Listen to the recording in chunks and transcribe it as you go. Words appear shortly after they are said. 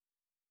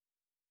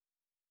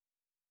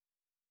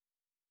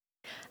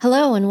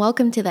Hello and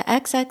welcome to the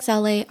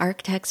XXLA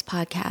Architects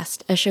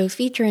Podcast, a show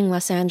featuring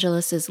Los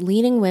Angeles'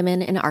 leading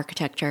women in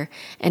architecture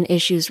and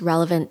issues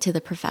relevant to the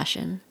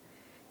profession.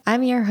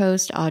 I'm your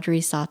host,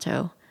 Audrey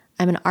Sato.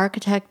 I'm an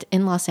architect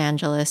in Los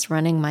Angeles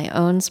running my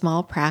own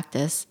small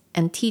practice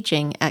and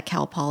teaching at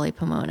Cal Poly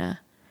Pomona.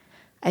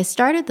 I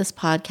started this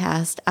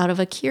podcast out of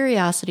a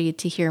curiosity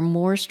to hear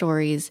more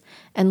stories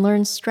and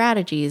learn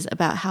strategies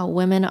about how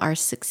women are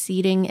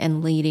succeeding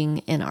and leading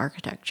in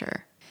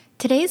architecture.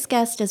 Today's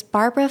guest is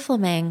Barbara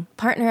Flameng,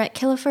 partner at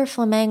Killefer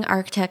Flameng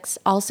Architects,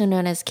 also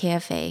known as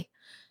KFA.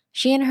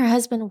 She and her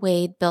husband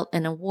Wade built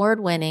an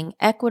award-winning,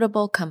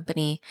 equitable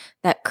company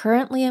that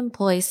currently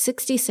employs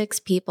 66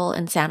 people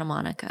in Santa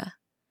Monica.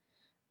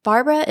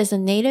 Barbara is a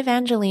native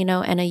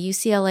Angeleno and a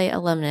UCLA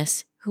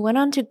alumnus who went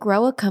on to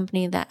grow a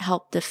company that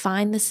helped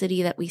define the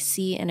city that we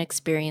see and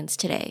experience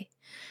today.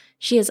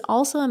 She is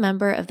also a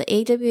member of the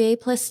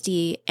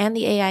AWA+D and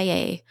the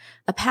AIA,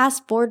 a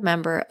past board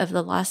member of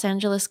the Los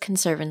Angeles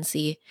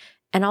Conservancy,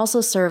 and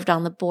also served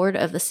on the board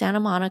of the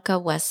Santa Monica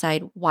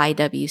Westside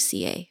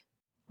YWCA.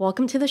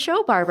 Welcome to the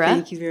show, Barbara.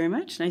 Thank you very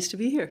much. Nice to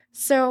be here.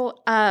 So,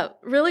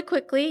 really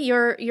quickly,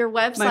 your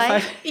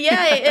website.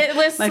 It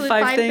lists my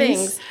five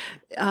things.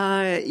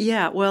 They're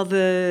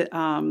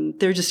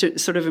just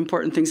sort of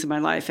important things in my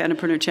life.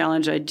 Annapurna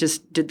Challenge, I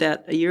just did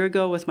that a year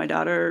ago with my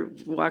daughter,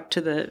 walked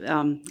to the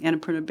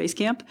Annapurna Base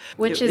Camp.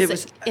 Which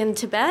is in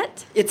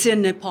Tibet? It's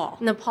in Nepal.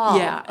 Nepal,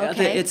 yeah.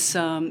 Okay.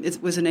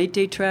 It was an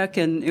 8-day trek,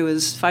 and it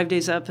was 5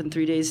 days up and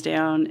 3 days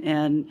down,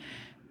 and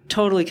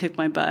totally kicked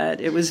my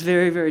butt. It was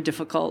very, very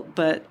difficult,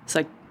 but it's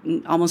like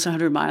almost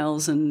 100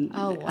 miles and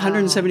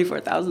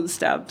 174,000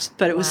 steps.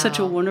 But it was such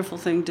a wonderful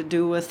thing to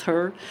do with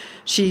her.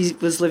 She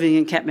was living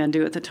in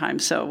Kathmandu at the time,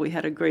 so we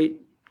had a great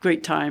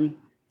time.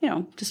 You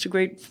know, just a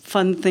great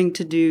fun thing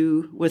to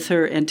do with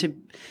her and to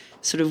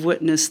sort of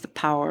witness the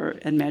power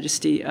and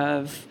majesty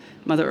of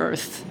Mother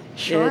Earth.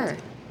 Sure.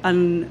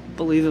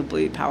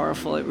 Unbelievably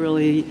powerful. It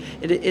really,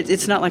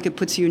 it's not like it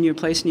puts you in your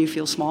place and you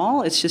feel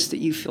small. It's just that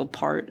you feel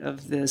part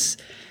of this,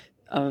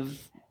 of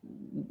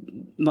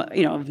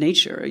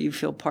nature. You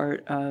feel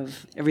part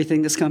of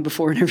everything that's come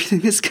before and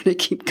everything that's going to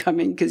keep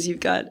coming, because you've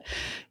got,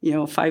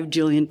 5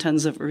 jillion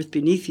tons of earth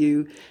beneath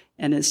you,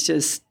 and it's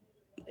just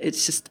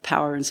the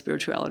power and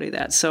spirituality of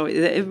that. So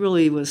it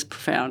really was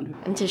profound.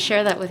 And to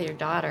share that with your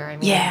daughter,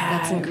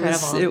 that's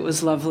incredible. It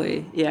was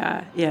lovely.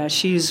 Yeah.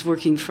 She's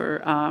working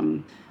for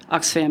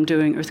Oxfam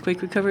doing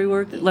earthquake recovery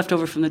work, left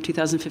over from the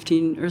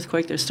 2015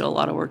 earthquake. There's still a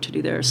lot of work to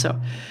do there. So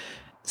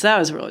that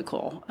was really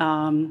cool.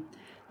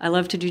 I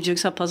love to do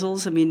jigsaw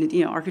puzzles.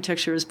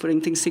 Architecture is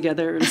putting things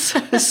together, and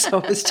so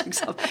is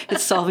jigsaw.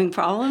 It's solving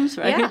problems,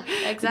 right? Yeah,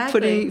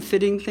 exactly.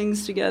 Fitting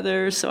things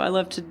together. So I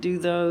love to do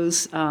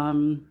those.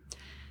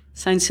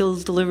 Signed,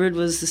 Sealed, Delivered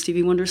was the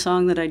Stevie Wonder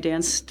song that I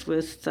danced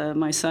with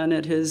my son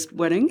at his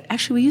wedding.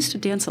 Actually, we used to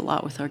dance a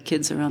lot with our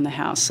kids around the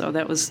house, so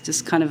that was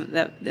just kind of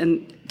that,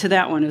 and to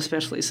that one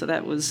especially. So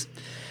that was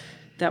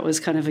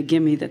kind of a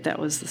gimme that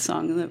was the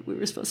song that we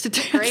were supposed to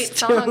dance to. Great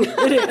song.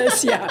 It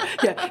is, yeah.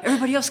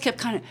 Everybody else kept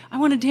kind of, I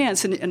want to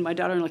dance, and my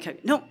daughter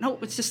like, no,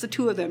 it's just the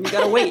two of them. You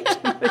got to wait.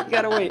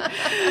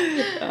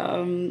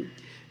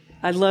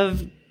 I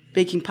love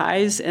baking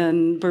pies,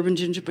 and bourbon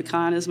ginger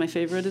pecan is my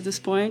favorite at this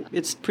point.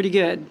 It's pretty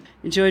good.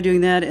 Enjoy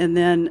doing that. And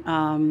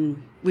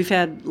then we've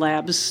had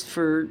labs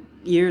for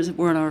years.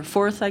 We're on our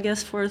fourth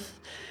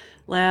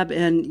lab,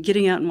 and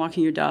getting out and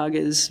walking your dog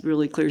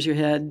really clears your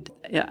head.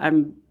 Yeah,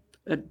 I'm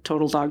a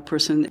total dog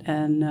person,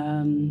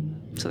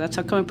 and so that's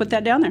how come I put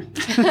that down there.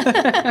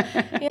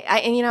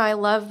 I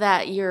love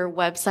that your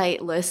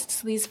website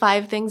lists these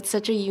 5 things.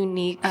 Such a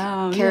unique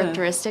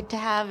characteristic to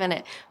have, and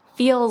it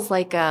feels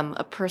like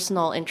a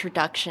personal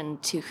introduction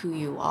to who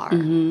you are.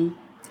 Mm-hmm.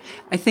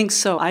 I think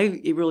so.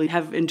 I really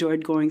have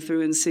enjoyed going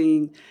through and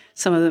seeing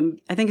some of them.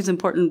 I think it's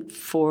important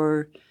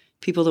for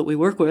people that we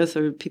work with,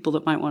 or people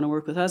that might want to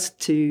work with us,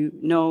 to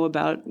know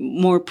about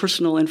more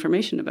personal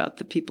information about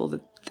the people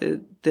that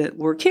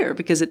work here,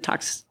 because it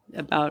talks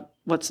about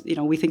what's,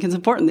 we think it's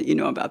important that you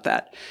know about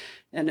that.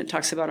 And it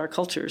talks about our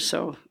culture.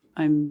 So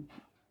I'm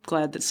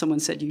glad that someone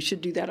said you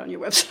should do that on your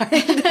website.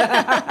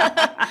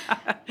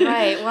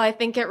 Right. Well, I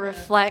think it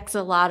reflects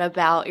a lot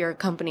about your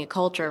company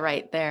culture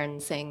right there,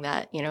 and saying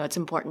that, it's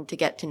important to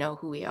get to know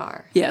who we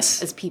are.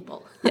 Yes. As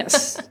people.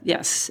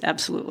 Yes,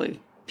 absolutely.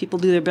 People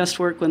do their best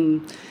work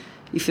when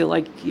you feel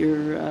like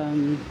you're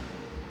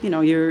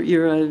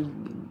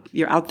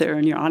out there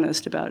and you're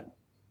honest about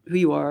who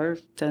you are.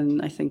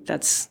 Then I think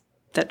that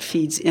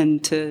feeds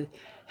into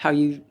how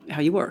you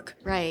work.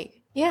 Right.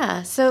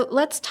 Yeah. So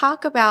let's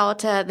talk about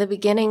the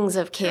beginnings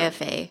of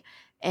KFA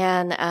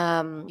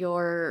and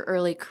your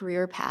early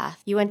career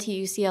path. You went to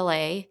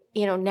UCLA.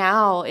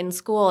 Now in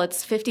school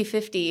it's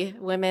 50-50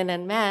 women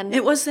and men.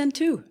 It was then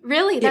too.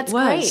 Really? That's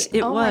great.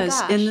 It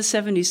was in the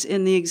 70s,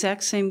 in the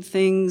exact same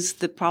things,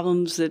 the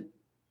problems that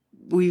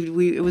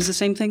it was the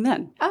same thing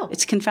then. Oh.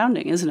 It's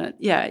confounding, isn't it?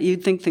 Yeah,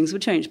 you'd think things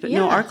would change, but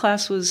no, our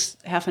class was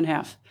half and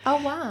half.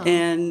 Oh, wow.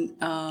 And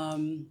there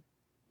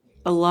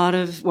were a lot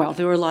of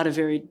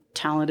very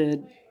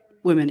talented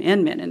women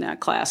and men in that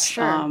class.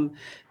 Sure.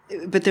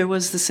 But there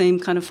was the same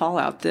kind of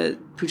fallout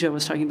that Pooja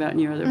was talking about in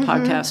your other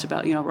podcast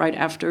about, right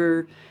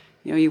after,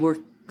 you work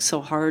so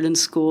hard in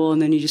school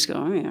and then you just go,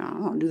 I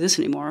don't do this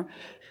anymore.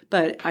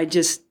 But I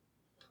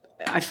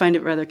find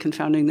it rather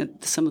confounding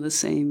that some of the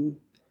same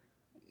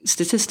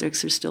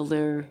statistics are still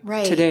there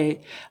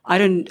today. I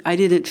don't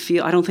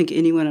think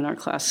anyone in our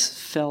class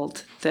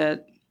felt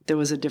that there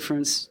was a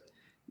difference.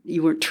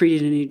 You weren't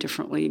treated any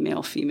differently,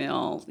 male,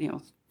 female,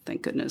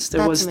 thank goodness.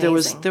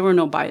 There were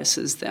no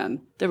biases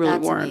then. There really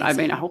weren't. Amazing.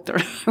 I mean, I hope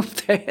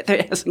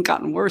it hasn't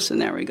gotten worse in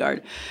that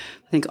regard.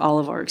 I think all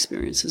of our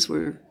experiences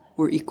were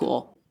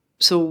equal.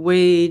 So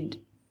Wade,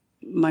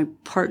 my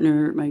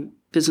partner, my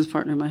business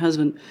partner, my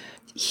husband,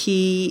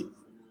 he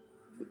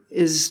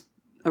is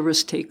a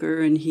risk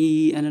taker, and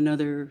he and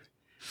another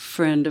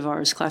friend of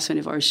ours, classmate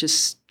of ours,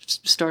 just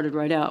started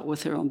right out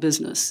with their own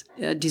business,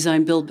 a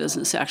design build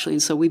business, actually.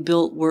 And so we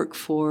built work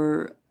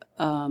for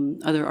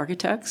other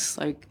architects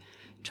like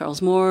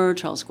Charles Moore,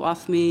 Charles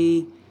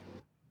Gwathmey,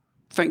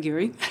 Frank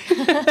Gehry,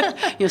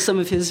 some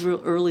of his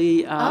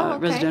early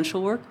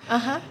residential work.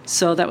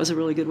 So that was a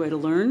really good way to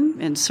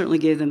learn and certainly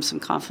gave them some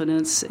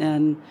confidence.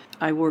 And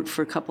I worked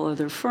for a couple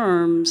other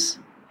firms,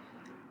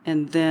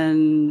 and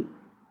then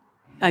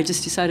I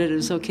just decided it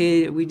was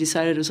okay. We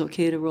decided it was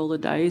okay to roll the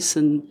dice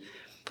and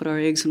put our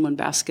eggs in one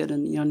basket,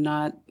 and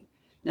not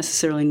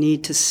necessarily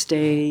need to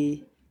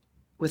stay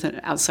with an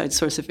outside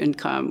source of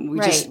income.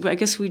 I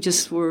guess we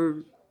just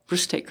were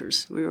risk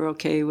takers. We were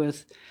okay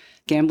with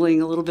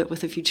gambling a little bit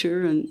with the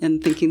future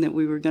and thinking that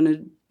we were going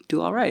to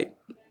do all right.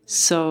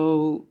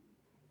 So,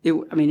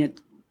 it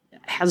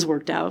has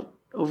worked out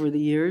over the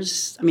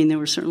years. I mean, there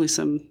were certainly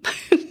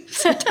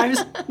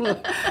sometimes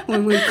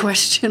when we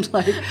questioned,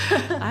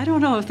 I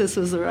don't know if this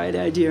was the right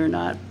idea or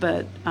not,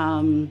 but,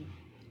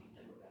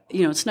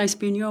 it's nice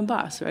being your own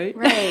boss, right?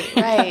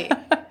 Right.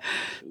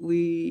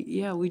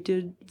 We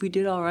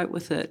did all right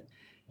with it.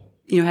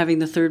 Having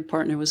the third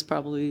partner was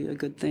probably a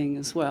good thing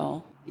as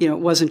well. It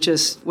wasn't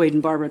just Wade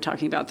and Barbara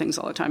talking about things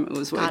all the time. It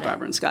was Wade,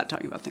 Barbara, and Scott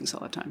talking about things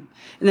all the time.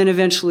 And then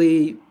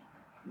eventually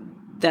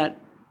that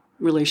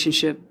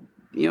relationship,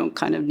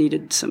 kind of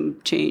needed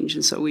some change.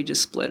 And so we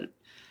just split.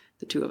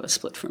 The two of us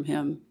split from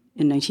him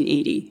in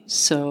 1980.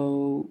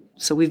 So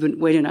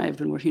Wade and I have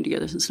been working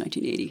together since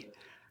 1980.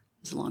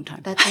 It's a long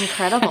time. That's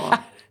incredible.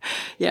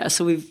 Yeah,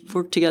 so we've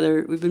worked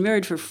together. We've been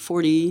married for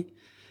 40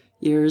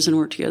 years and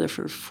worked together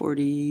for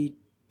 42.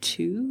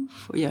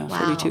 Wow.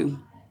 42.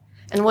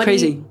 And what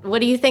Crazy. What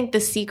do you think the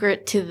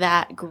secret to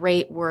that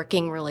great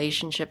working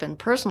relationship and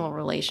personal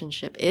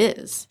relationship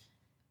is?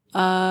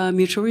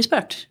 Mutual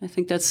respect. I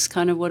think that's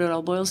kind of what it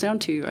all boils down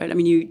to, right? I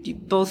mean, you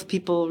both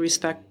people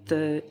respect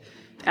the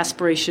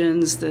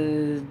aspirations,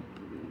 the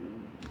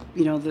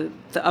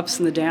ups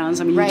and the downs.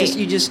 I mean,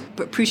 you just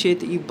appreciate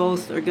that you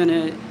both are going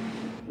to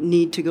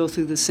need to go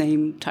through the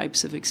same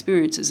types of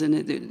experiences, and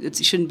it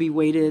shouldn't be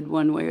weighted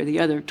one way or the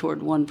other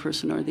toward one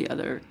person or the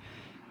other.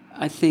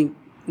 I think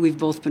we've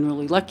both been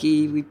really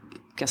lucky. We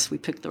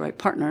picked the right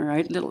partner,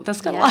 right?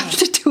 That's got a lot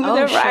to do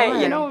with it,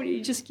 right? Sure.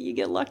 You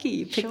get lucky.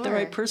 You pick the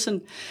right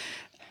person.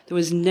 There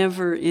was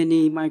never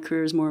my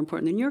career is more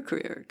important than your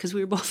career, because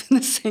we were both in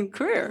the same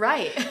career.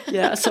 Right.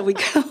 Yeah, so we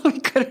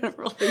couldn't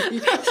really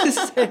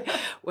say,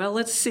 well,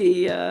 let's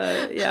see.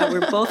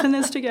 We're both in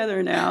this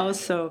together now.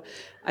 So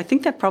I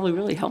think that probably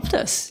really helped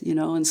us,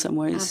 in some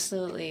ways.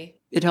 Absolutely.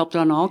 It helped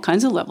on all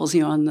kinds of levels,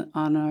 on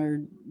our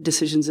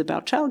decisions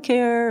about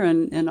childcare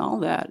and all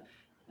that.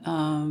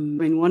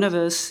 One of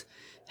us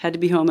had to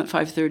be home at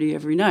 5:30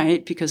 every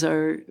night because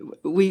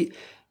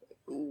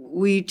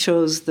we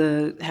chose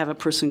to have a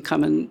person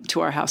come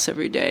into our house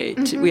every day.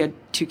 We had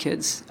 2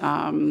 kids.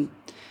 And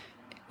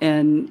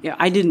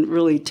I didn't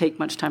really take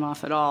much time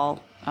off at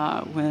all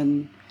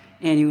when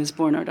Annie was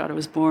born, our daughter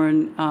was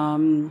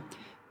born,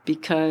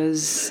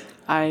 because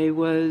I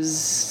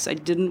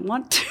didn't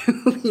want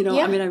to,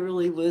 I mean, I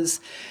really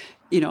was,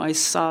 I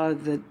saw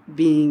that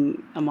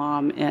being a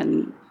mom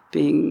and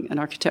being an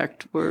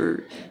architect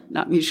were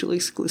not mutually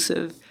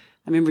exclusive.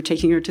 I remember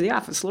taking her to the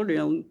office,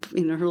 literally,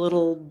 her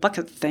little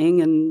bucket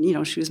thing, and,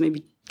 she was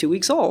maybe 2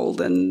 weeks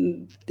old,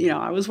 and,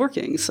 I was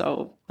working,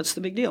 so what's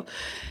the big deal?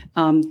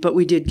 But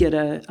we did get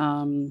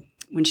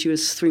when she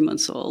was 3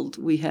 months old,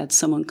 we had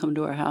someone come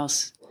to our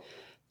house.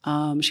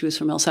 She was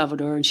from El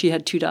Salvador, and she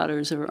had 2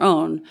 daughters of her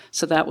own,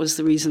 so that was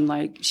the reason,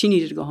 she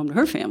needed to go home to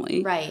her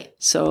family. Right.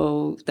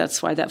 So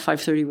that's why that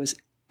 5:30 was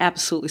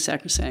absolutely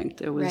sacrosanct.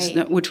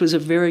 Which was a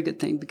very good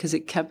thing, because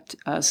it kept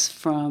us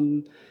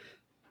from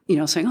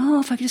saying,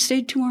 if I could have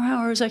stayed 2 more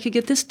hours, I could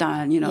get this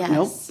done. Yes.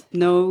 Nope.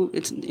 No,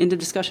 it's into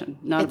discussion.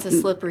 It's a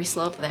slippery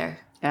slope there.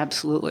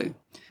 Absolutely.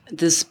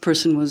 This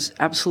person was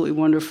absolutely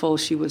wonderful.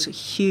 She was a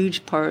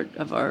huge part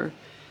of our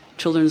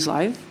children's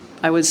life.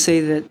 I would say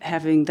that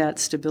having that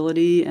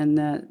stability and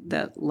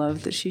that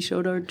love that she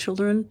showed our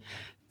children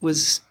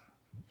was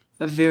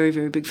a very,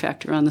 very big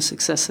factor on the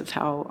success of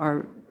how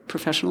our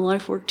professional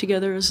life worked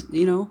together. As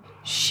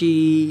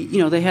she,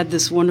 they had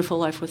this wonderful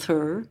life with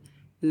her,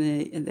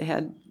 and they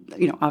had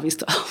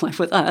obviously life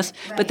with us,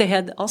 but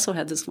they also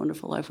had this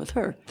wonderful life with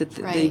her that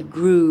they Right.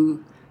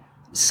 grew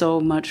so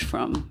much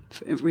from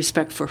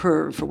respect for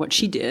her, for what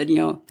she did,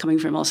 coming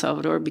from El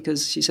Salvador,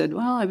 because she said,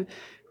 well, I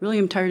really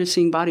am tired of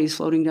seeing bodies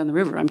floating down the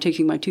river. I'm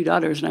taking my 2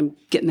 daughters and I'm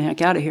getting the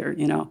heck out of here,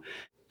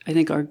 I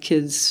think our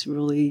kids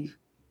really,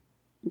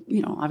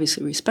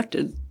 obviously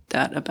respected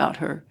that about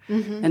her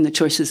and the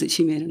choices that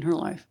she made in her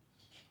life.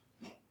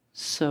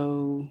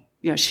 So,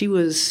 yeah, she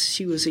was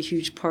a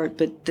huge part,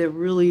 but it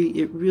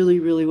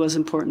really was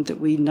important that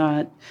we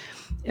not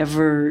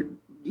ever,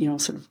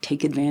 sort of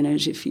take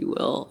advantage, if you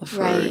will, of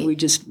her.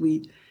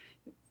 Right.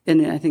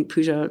 And I think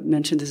Pooja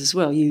mentioned this as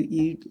well.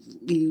 You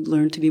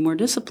learn to be more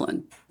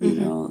disciplined.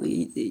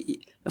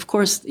 Of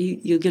course,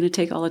 you're going to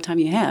take all the time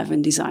you have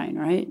in design,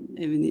 right?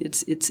 I mean,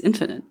 it's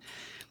infinite,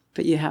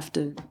 but you have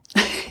to,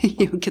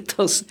 get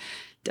those,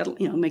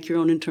 make your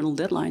own internal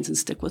deadlines and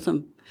stick with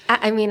them.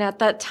 I mean, at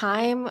that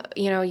time,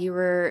 you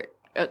were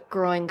a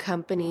growing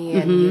company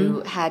and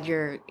you had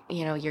your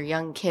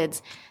young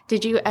kids.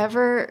 Did you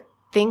ever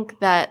think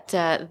that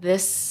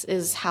this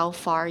is how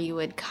far you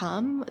would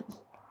come?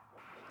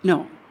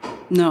 No.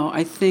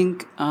 I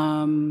think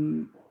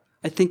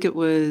it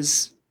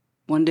was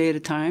one day at a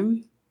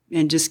time,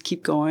 and just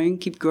keep going,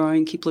 keep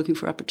growing, keep looking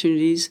for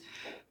opportunities.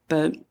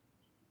 But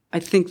I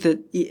think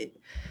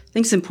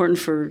it's important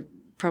for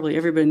probably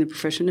everybody in the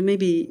profession, and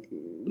maybe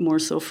more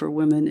so for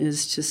women,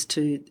 is just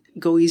to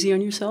go easy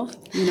on yourself.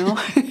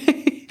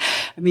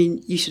 I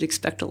mean, you should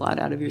expect a lot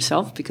out of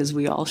yourself, because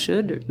we all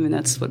should. I mean,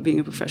 that's what being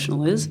a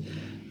professional is.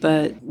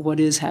 But what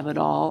is have it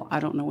all? I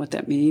don't know what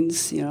that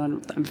means.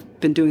 I've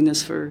been doing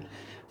this for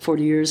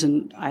 40 years,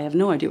 and I have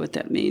no idea what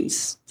that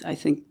means. I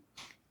think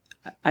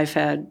I've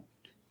had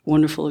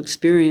wonderful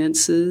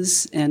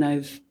experiences, and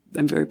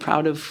I'm very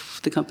proud of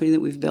the company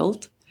that we've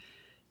built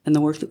and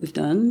the work that we've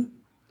done.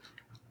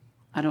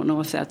 I don't know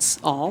if that's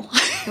all.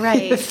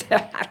 Right.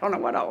 I don't know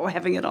what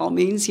having it all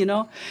means,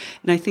 And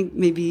I think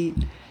maybe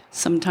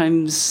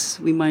sometimes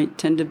we might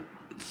tend to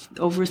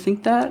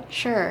overthink that.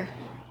 Sure.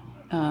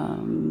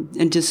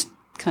 And just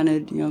kind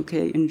of,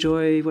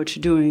 enjoy what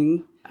you're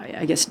doing.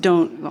 I guess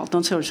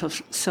don't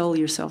sell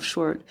yourself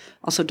short.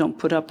 Also, don't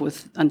put up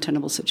with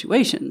untenable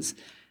situations.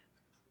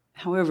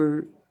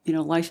 However,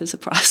 life is a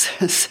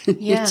process.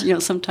 Yeah.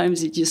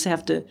 Sometimes you just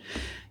have to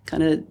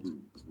kind of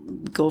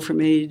go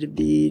from A to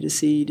B to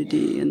C to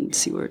D and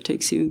see where it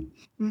takes you.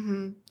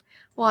 Mm-hmm.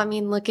 Well, I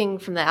mean, looking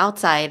from the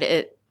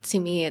outside, to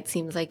me, it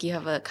seems like you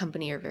have a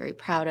company you're very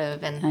proud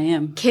of, and I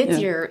am. Kids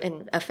you're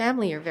in a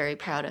family you're very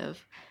proud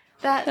of.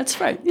 That's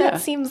right. Yeah.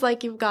 That seems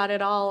like you've got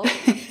it all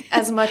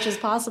as much as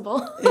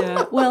possible.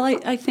 Yeah. Well,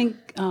 I think,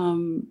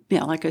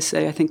 like I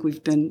say, I think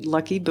we've been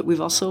lucky, but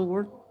we've also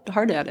worked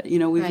hard at it.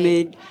 We've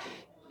made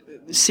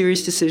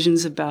serious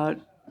decisions about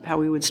how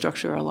we would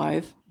structure our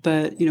life,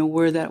 but,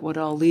 where that would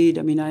all lead.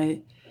 I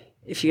mean,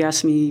 if you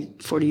asked me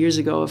 40 years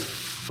ago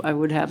if I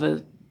would have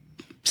a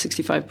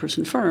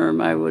 65-person firm,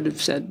 I would have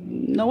said,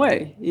 no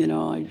way,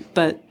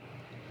 but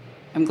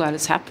I'm glad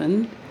it's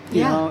happened,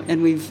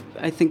 and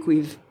I think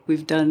we've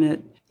done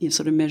it in a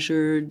sort of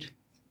measured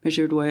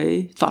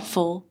way,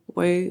 thoughtful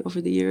way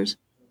over the years.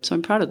 So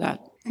I'm proud of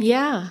that.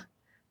 Yeah.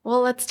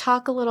 Well, let's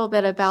talk a little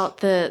bit about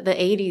the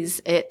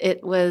 80s.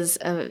 It was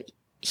a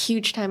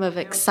huge time of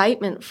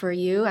excitement for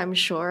you, I'm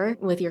sure,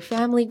 with your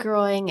family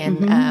growing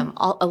and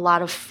a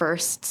lot of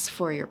firsts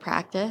for your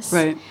practice.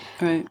 Right.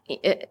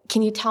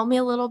 Can you tell me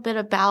a little bit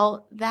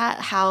about that,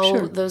 how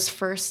Sure. those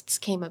firsts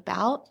came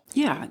about?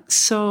 Yeah.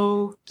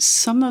 So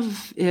some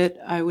of it,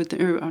 I would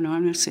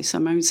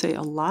say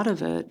a lot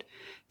of it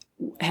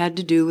had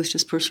to do with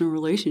just personal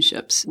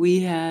relationships.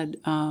 We had,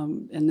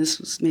 and this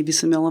was maybe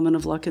some element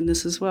of luck in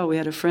this as well, we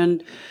had a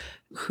friend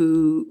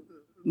who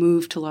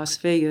moved to Las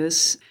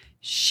Vegas.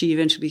 She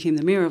eventually became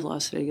the mayor of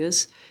Las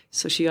Vegas,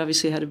 so she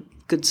obviously had a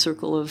good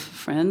circle of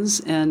friends.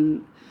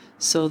 And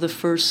so the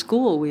first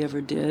school we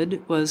ever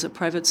did was a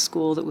private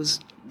school that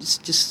was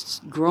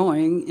just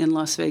growing in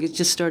Las Vegas,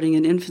 just starting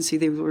in infancy.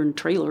 They were in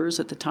trailers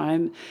at the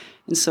time.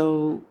 And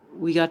so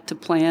we got to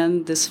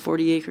plan this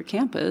 40-acre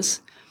campus.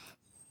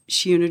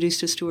 She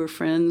introduced us to her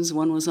friends.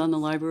 One was on the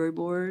library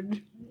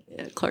board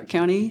at Clark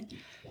County.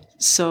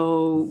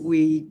 So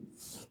we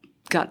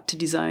got to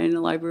design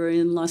a library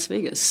in Las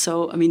Vegas.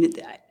 So, I mean,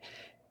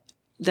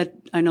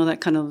 I know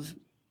that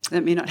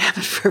may not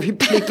happen for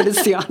everybody, but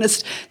it's the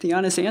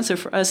honest answer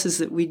for us is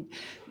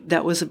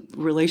that was a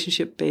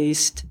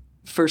relationship-based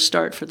first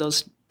start for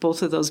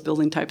both of those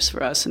building types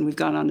for us, and we've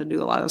gone on to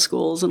do a lot of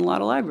schools and a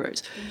lot of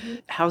libraries. Mm-hmm.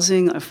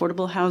 Housing,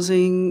 affordable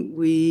housing,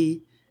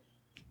 we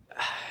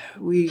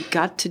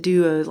got to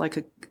do a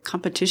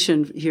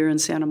competition here in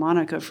Santa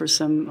Monica for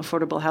some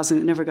affordable housing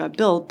that never got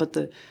built, but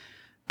the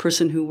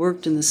person who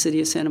worked in the city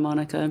of Santa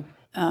Monica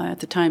at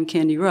the time,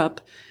 Candy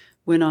Rupp,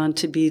 went on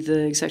to be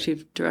the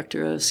executive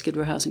director of Skid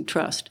Row Housing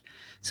Trust.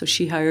 So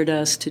she hired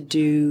us to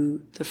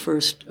do the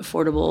first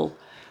affordable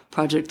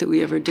project that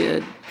we ever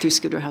did through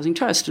Skid Row Housing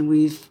Trust, and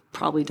we've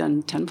probably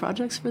done 10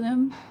 projects for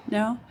them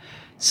now.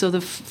 So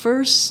the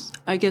first,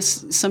 I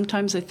guess,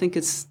 sometimes I think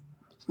it's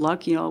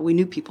luck. We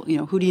knew people.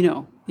 Who do you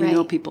know? You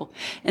know people.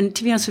 And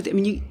to be honest with you, I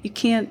mean, you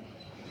can't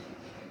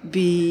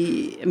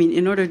be, I mean,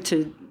 in order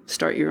to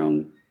start your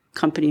own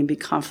company and be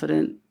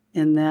confident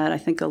in that, I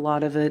think a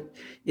lot of it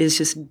is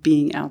just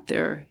being out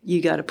there.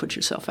 You got to put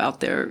yourself out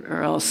there,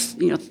 or else,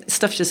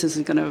 stuff just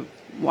isn't going to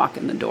walk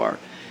in the door.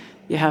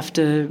 You have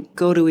to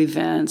go to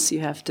events.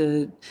 You have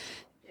to,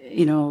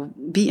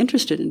 be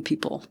interested in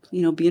people,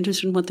 be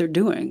interested in what they're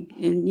doing.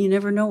 And you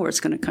never know where it's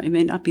going to come. It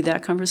may not be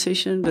that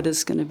conversation, but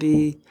it's going to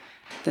be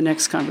the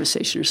next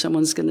conversation, or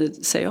someone's going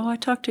to say, oh, I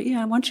talked to,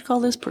 why don't you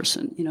call this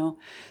person,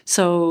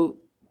 So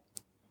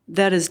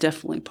that is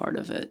definitely part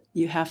of it.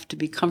 You have to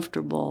be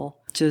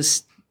comfortable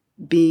just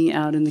being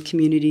out in the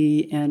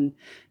community and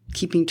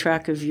keeping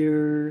track of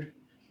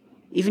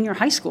even your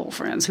high school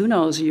friends, who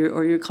knows,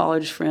 or your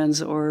college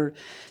friends, or,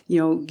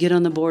 get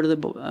on the board of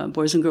the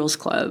Boys and Girls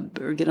Club,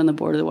 or get on the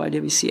board of the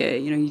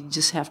YWCA. You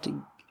just have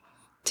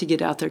to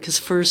get out there, because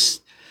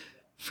first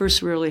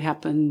rarely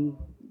happen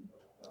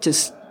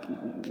just,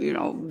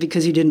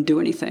 because you didn't do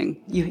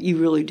anything. You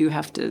really do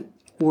have to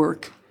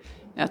work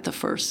at the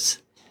firsts.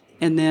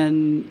 And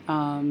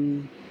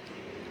then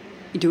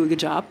you do a good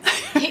job.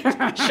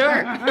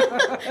 Sure.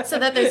 So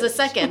that there's a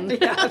second.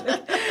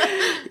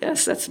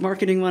 Yes, that's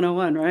marketing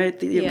 101,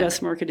 right? Your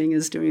best marketing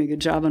is doing a good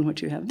job on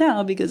what you have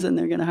now, because then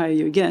they're going to hire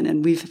you again.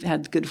 And we've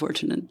had good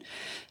fortune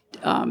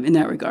in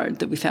that regard,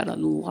 that we've had a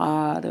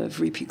lot of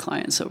repeat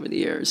clients over the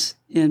years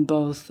in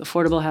both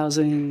affordable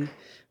housing,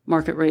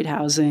 market rate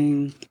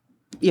housing,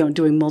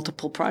 doing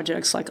multiple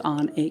projects like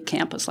on a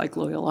campus like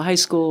Loyola High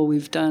School.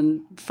 We've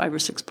done 5 or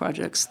 6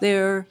 projects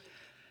there.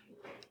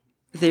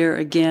 There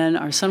again,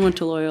 our son went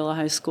to Loyola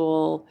High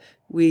School.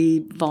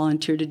 We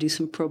volunteered to do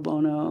some pro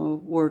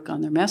bono work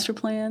on their master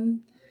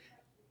plan.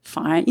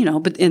 Fine,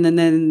 but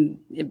then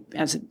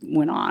as it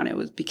went on,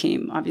 it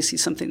became obviously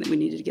something that we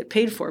needed to get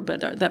paid for.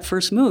 But that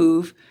first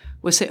move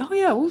was say, oh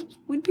yeah,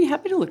 we'd be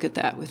happy to look at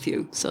that with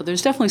you. So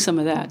there's definitely some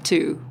of that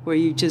too, where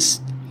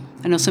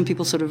I know some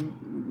people sort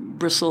of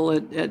bristle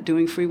at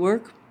doing free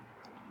work.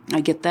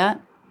 I get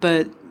that,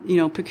 but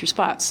pick your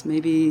spots.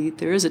 Maybe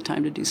there is a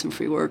time to do some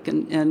free work,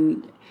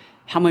 and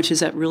how much is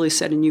that really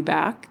setting you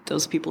back?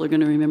 Those people are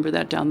going to remember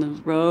that down the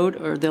road,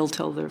 or they'll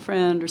tell their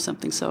friend or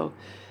something. So,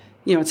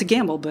 it's a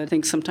gamble, but I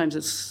think sometimes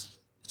it's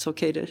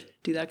okay to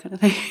do that kind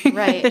of thing.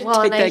 Right.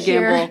 Well, and I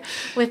hear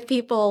with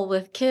people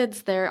with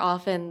kids, they're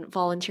often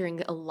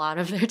volunteering a lot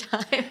of their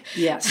time.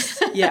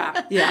 Yes.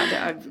 Yeah.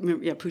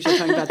 Pooja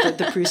talking about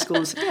the preschool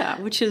and stuff. Yeah,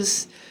 which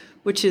is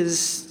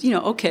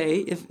okay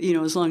if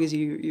as long as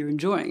you're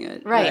enjoying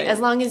it, right? As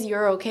long as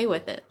you're okay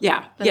with it.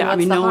 Yeah. I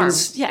mean, no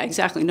one's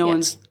exactly. No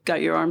one's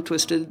got your arm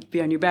twisted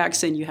behind your back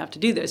saying you have to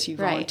do this. You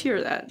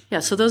volunteer that. Yeah.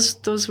 So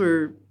those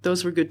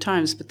were good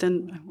times. But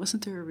then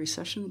wasn't there a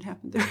recession that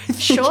happened there?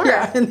 Sure.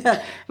 Yeah. And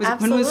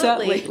Absolutely. When was that?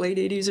 Late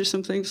 80s or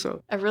something.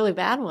 So a really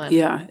bad one.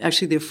 Yeah.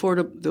 Actually,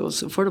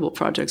 those affordable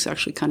projects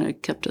actually kind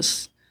of kept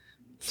us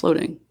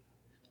floating.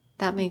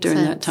 That makes sense.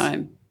 During that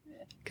time,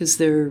 because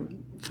their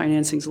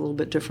financing's a little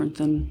bit different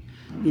than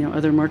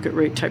other market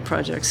rate type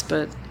projects.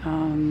 But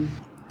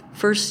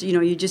first,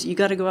 you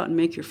got to go out and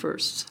make your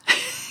firsts.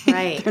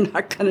 Right. They're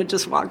not going to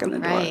just walk in the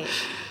door. Right.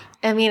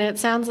 I mean, it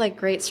sounds like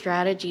great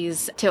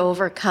strategies to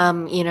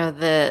overcome,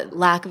 the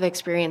lack of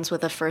experience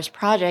with a first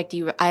project.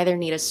 You either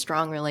need a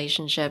strong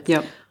relationship,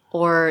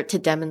 or to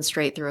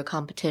demonstrate through a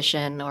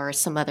competition or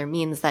some other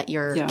means that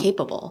you're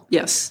capable.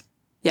 Yes.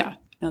 Yeah.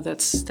 No,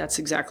 that's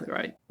exactly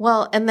right.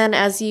 Well, and then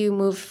as you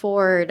moved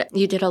forward,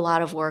 you did a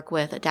lot of work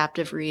with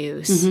adaptive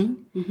reuse.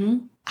 Mm-hmm. Mm-hmm.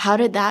 How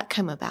did that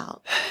come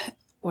about?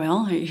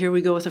 Well, here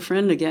we go with a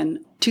friend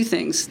again. 2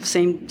 things,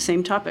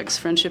 same topics,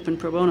 friendship and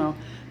pro bono.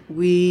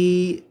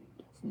 We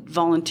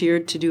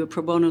volunteered to do a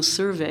pro bono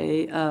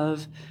survey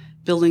of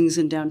buildings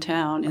in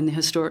downtown in the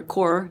historic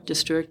core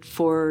district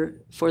for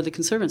the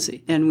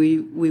Conservancy. And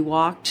we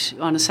walked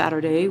on a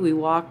Saturday. We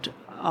walked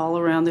all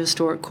around the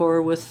historic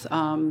core with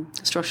a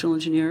structural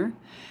engineer.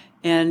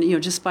 And,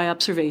 just by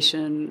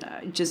observation,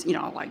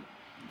 like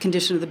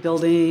condition of the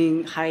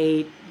building,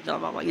 height, blah,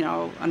 blah,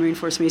 blah,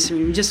 unreinforced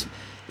masonry, it's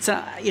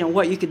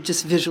what you could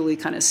just visually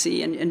kind of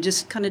see, and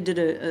just kind of did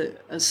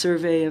a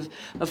survey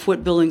of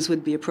what buildings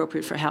would be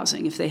appropriate for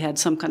housing if they had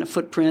some kind of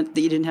footprint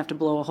that you didn't have to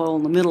blow a hole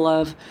in the middle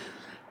of.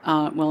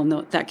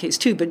 In that case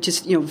too, but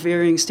just,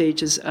 varying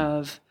stages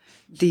of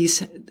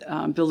these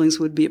buildings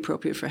would be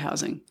appropriate for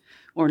housing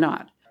or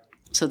not.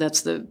 So that's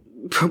the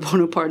pro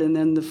bono part. And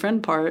then the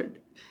friend part,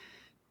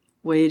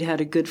 Wade had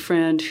a good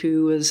friend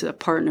who was a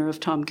partner of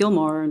Tom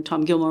Gilmore, and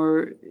Tom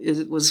Gilmore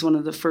was one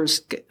of the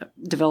first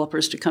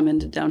developers to come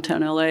into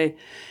downtown LA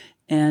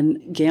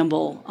and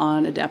gamble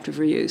on adaptive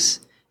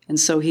reuse. And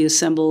so he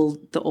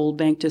assembled the old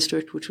Bank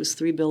District, which was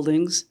 3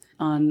 buildings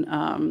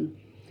on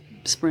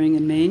Spring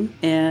and Main.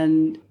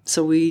 And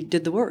so we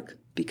did the work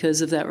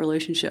because of that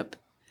relationship.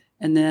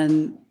 And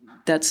then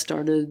that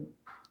started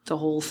the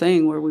whole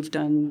thing where we've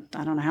done,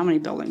 I don't know how many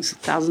buildings,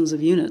 thousands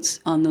of units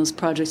on those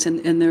projects.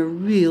 And they're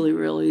really,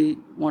 really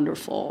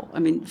wonderful. I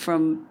mean,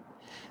 from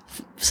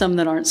some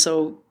that aren't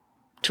so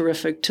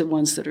terrific to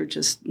ones that are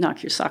just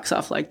knock your socks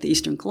off, like the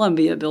Eastern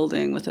Columbia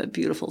building with a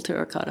beautiful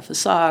terracotta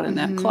facade and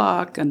that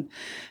clock, and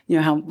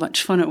how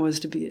much fun it was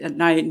to be at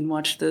night and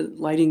watch the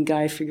lighting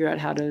guy figure out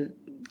how to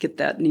get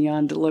that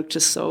neon to look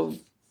just so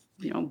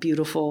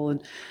beautiful,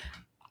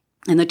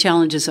 and the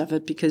challenges of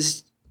it,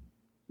 because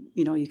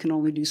you can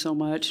only do so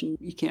much and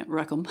you can't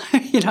wreck them.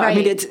 Right. I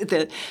mean, it's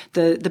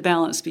the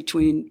balance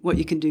between what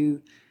you can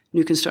do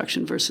new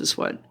construction versus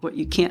what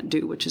you can't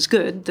do, which is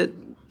good that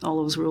all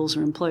those rules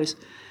are in place.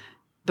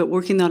 But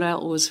working that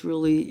out was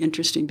really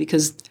interesting,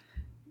 because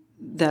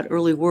that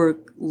early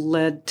work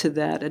led to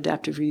that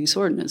adaptive reuse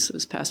ordinance that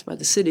was passed by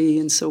the city.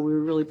 And so we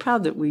were really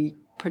proud that we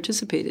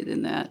participated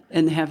in that,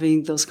 and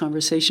having those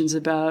conversations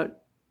about,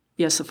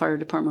 yes, the fire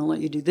department will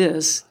let you do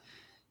this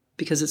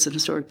because it's an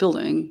historic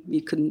building.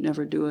 You couldn't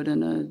never do it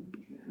in a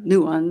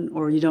new one,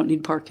 or you don't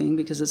need parking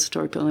because it's a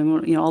historic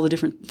building. All the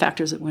different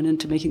factors that went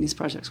into making these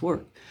projects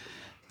work.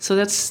 So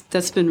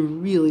that's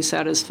been really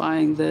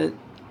satisfying, that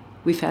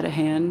we've had a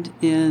hand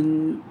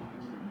in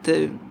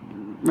the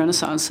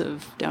renaissance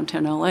of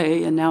downtown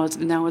LA, and now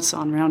it's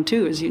on round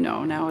 2, as you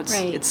know. Now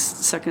it's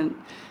second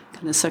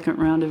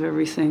round of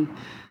everything.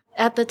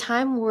 At the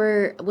time,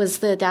 was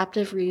the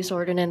adaptive reuse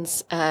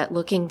ordinance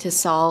looking to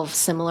solve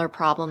similar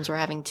problems we're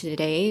having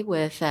today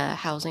with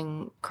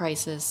housing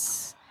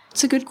crisis?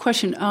 It's a good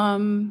question.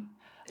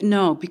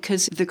 No,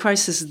 because the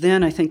crisis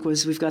then, I think,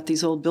 was we've got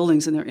these old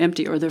buildings and they're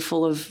empty or they're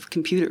full of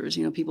computers.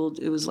 People,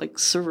 it was like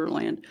server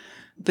land.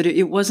 But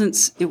it wasn't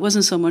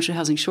so much a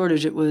housing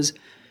shortage. It was,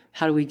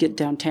 how do we get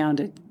downtown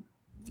to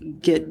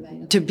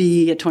get to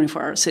be a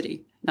 24-hour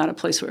city, not a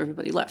place where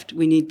everybody left.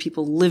 We need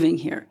people living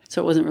here.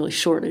 So it wasn't really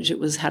shortage. It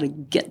was how to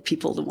get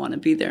people to want to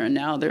be there. And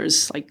now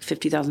there's like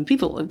 50,000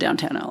 people live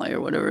downtown LA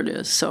or whatever it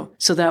is. So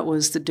that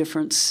was the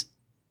difference.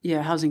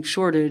 Yeah, housing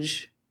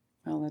shortage.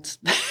 Well,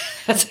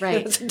 that's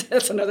right.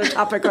 That's another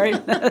topic,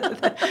 right?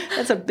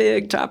 That's a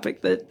big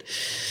topic that,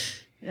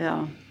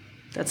 yeah.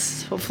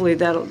 That's hopefully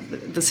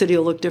the city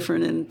will look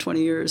different in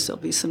 20 years. There'll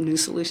be some new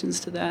solutions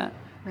to that.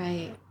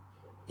 Right.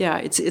 Yeah,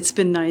 it's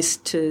been nice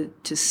to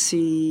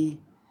see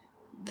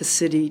the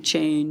city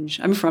change.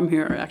 I'm from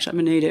here, actually. I'm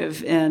a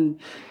native, and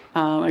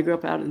I grew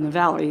up out in the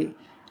valley,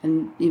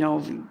 and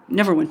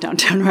never went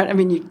downtown. Right? I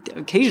mean,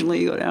 occasionally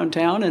you go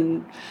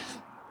downtown,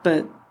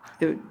 but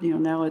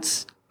now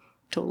it's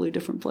a totally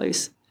different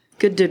place.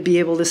 Good to be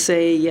able to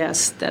say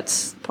yes.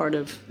 That's part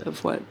of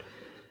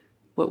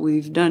what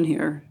we've done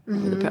here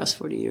over the past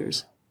 40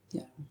 years.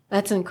 Yeah.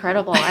 That's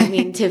incredible. I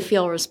mean, to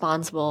feel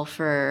responsible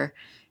for,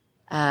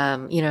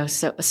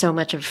 so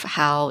much of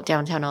how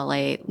downtown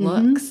LA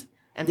looks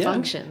and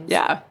functions.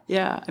 Yeah.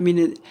 Yeah. I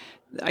mean,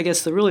 I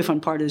guess the really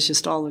fun part is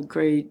just all the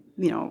great,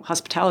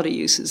 hospitality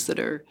uses that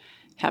are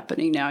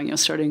happening now,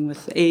 starting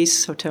with the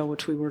Ace Hotel,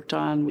 which we worked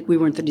on. We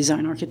weren't the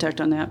design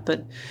architect on that,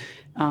 but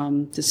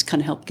just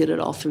kind of helped get it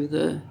all through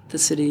the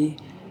city.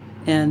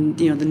 And,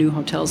 the new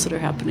hotels that are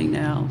happening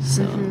now.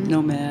 So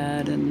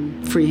Nomad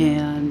and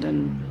Freehand,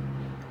 and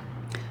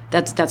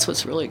that's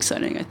what's really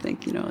exciting, I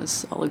think,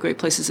 is all the great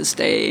places to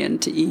stay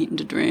and to eat and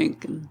to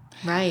drink. And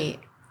right.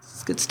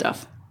 It's good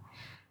stuff.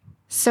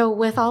 So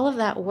with all of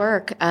that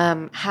work,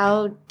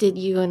 how did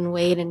you and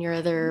Wade and your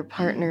other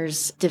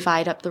partners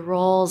divide up the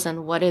roles,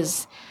 and what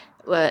is,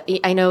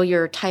 I know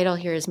your title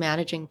here is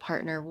managing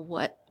partner.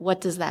 What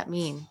does that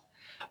mean?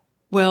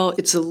 Well,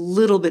 it's a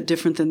little bit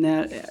different than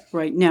that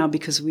right now,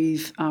 because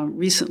we've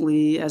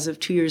recently, as of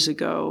 2 years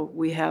ago,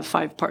 we have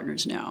 5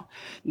 partners now.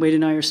 Wade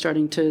and I are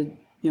starting to,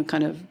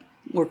 kind of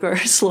work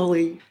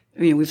slowly.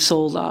 We've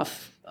sold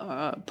off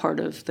part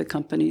of the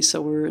company,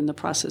 so we're in the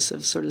process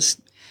of sort of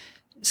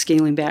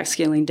scaling back,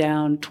 scaling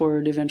down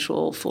toward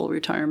eventual full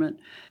retirement.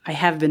 I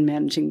have been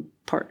managing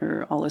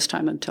partner all this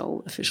time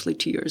until officially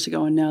 2 years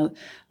ago, and now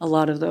a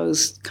lot of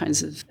those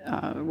kinds of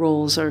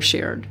roles are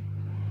shared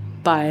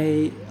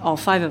by all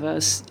 5 of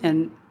us,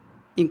 and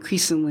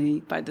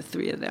increasingly by the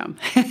 3 of them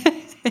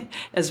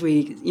as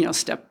we,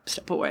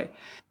 step away.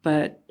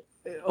 But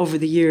over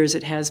the years,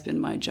 it has been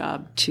my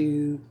job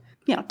to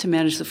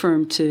manage the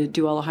firm, to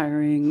do all the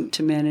hiring,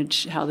 to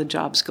manage how the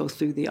jobs go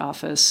through the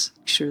office,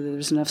 make sure that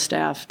there's enough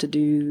staff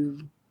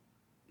to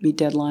meet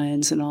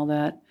deadlines and all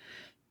that.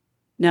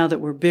 Now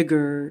that we're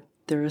bigger,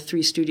 there are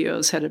 3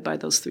 studios headed by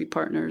those 3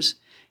 partners,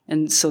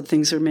 and so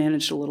things are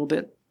managed a little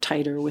bit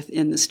tighter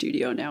within the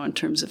studio now in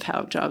terms of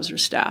how jobs are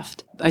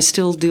staffed. I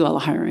still do all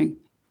the hiring,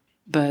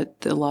 but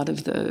a lot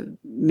of the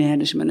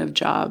management of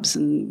jobs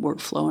and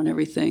workflow and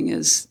everything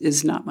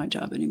is not my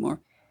job anymore.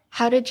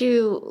 How did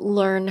you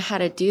learn how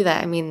to do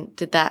that? I mean,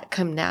 did that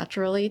come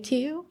naturally to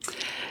you?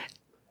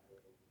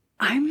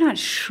 I'm not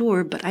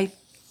sure, but I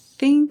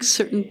think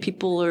certain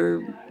people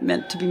are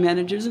meant to be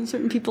managers and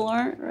certain people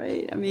aren't,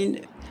 right? I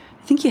mean,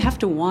 I think you have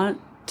to want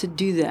to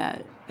do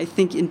that. I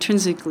think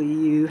intrinsically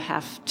you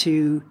have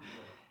to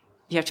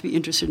be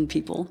interested in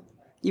people.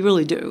 You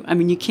really do. I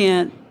mean, you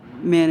can't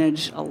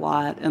manage a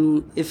lot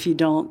and if you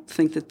don't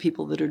think that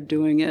people that are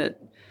doing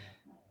it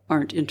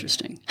aren't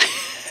interesting.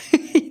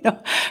 I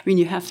mean,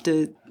 you have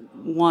to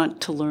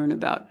want to learn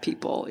about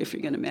people if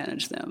you're going to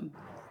manage them.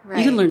 Right.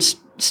 You can learn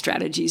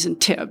strategies and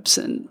tips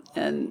and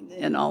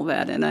all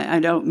that. And I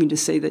don't mean to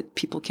say that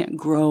people can't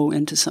grow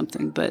into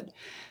something, but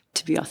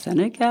to be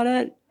authentic at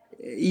it,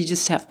 you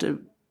just have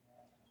to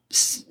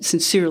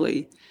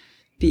sincerely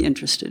be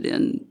interested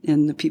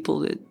in the people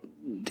that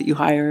you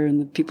hire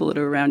and the people that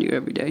are around you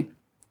every day.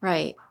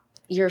 Right.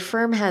 Your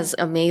firm has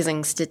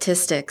amazing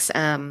statistics.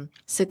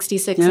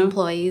 66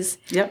 employees.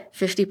 Yep.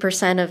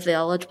 50% of the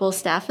eligible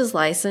staff is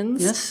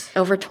licensed. Yes.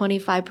 Over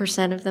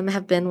 25% of them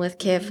have been with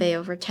KFA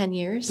over 10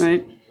 years.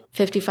 Right.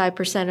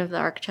 55% of the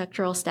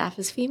architectural staff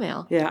is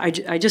female. Yeah, I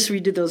just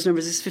redid those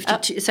numbers. It's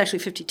 52. It's actually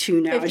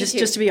 52 now. 52.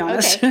 Just to be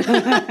honest.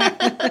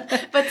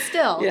 Okay. But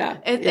still,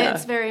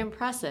 it's very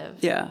impressive.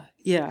 Yeah,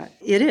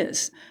 it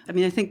is. I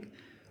mean, I think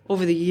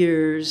over the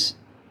years,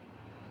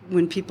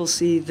 when people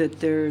see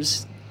that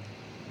there's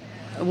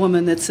a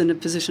woman that's in a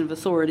position of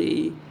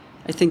authority,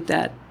 I think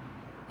that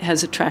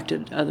has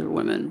attracted other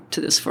women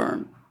to this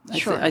firm.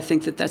 Sure. I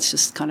think that that's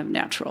just kind of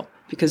natural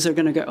because they're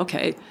going to go,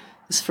 okay,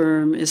 this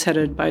firm is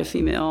headed by a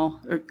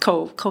female or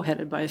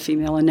co-headed by a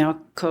female, and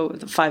now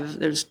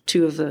there's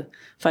 2 of the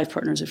 5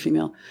 partners are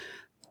female.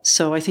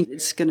 So I think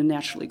it's going to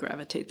naturally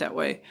gravitate that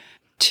way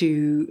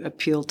to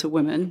appeal to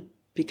women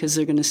because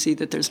they're going to see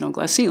that there's no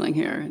glass ceiling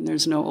here and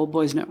there's no old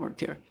boys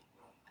network here.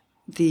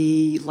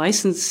 The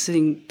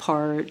licensing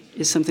part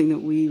is something that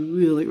we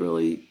really,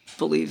 really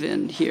believe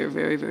in here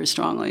very, very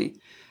strongly.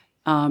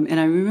 And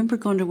I remember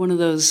going to one of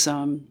those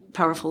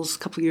Powerfuls a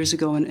couple of years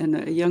ago, and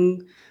a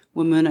young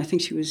woman, I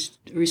think she was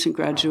a recent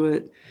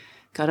graduate,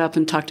 got up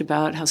and talked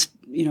about how,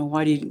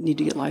 why do you need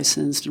to get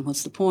licensed and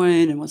what's the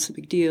point and what's the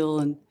big deal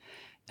and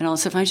all that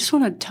stuff. And I just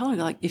want to tell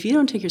her, if you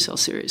don't take yourself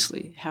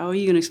seriously, how are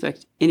you going to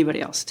expect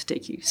anybody else to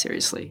take you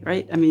seriously,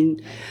 right? I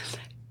mean,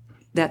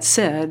 that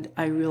said,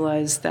 I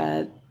realize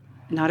that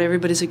not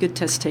everybody's a good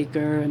test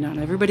taker, and not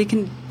everybody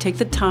can take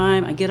the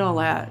time. I get all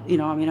that.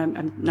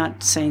 I'm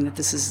not saying that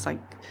this is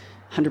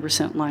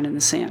 100% line in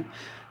the sand.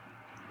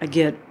 I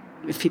get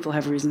if people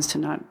have reasons to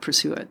not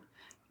pursue it.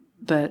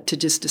 But to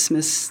just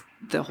dismiss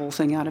the whole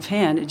thing out of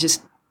hand, it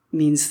just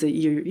means that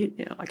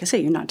like I say,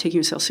 you're not taking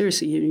yourself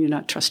seriously. You're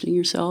not trusting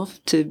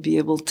yourself to be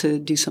able to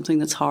do something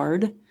that's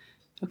hard.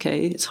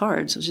 Okay, it's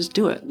hard, so just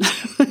do it.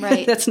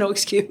 Right. That's no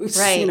excuse,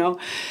 right.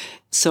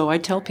 So I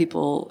tell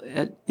people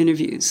at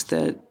interviews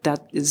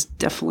that is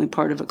definitely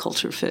part of a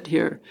culture fit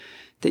here,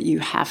 that you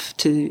have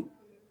to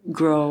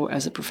grow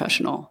as a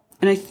professional.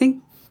 And I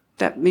think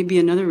that may be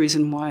another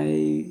reason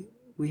why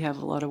we have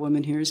a lot of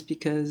women here is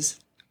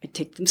because I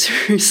take them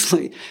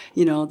seriously.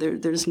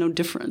 There's no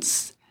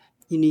difference.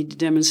 You need to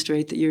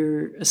demonstrate that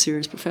you're a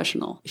serious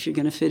professional if you're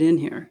going to fit in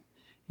here.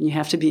 And you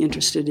have to be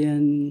interested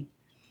in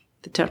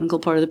the technical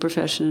part of the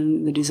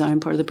profession, the design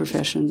part of the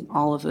profession,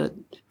 all of it.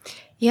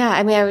 Yeah,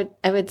 I mean,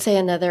 I would say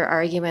another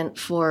argument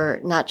for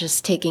not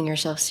just taking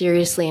yourself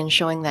seriously and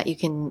showing that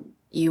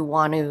you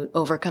want to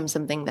overcome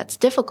something that's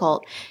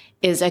difficult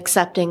is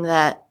accepting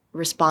that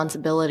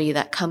responsibility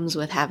that comes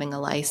with having a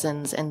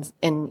license and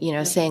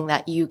saying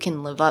that you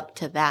can live up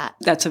to that.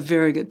 That's a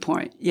very good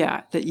point.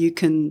 Yeah, that you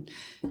can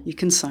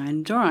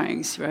sign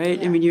drawings, right?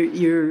 Yeah. I mean,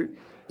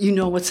 you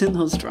know what's in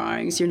those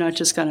drawings. You're not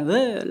just kind of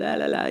la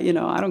la la.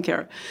 I don't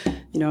care.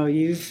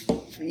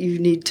 You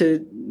need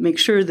to make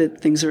sure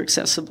that things are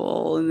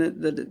accessible and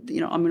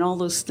that all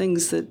those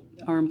things that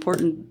are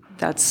important.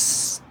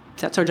 That's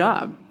our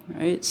job,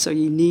 right? So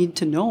you need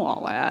to know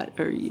all that,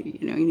 or you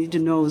need to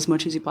know as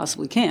much as you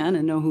possibly can,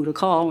 and know who to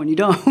call when you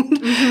don't.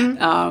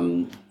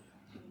 Mm-hmm.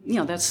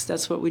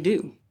 That's what we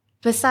do.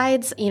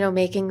 Besides,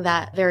 making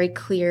that very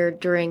clear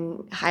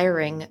during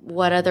hiring,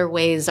 what other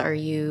ways are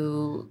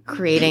you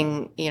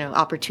creating,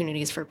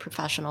 opportunities for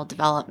professional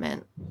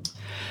development?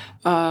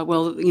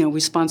 We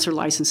sponsor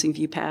licensing,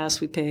 VPass,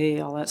 we pay,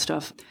 all that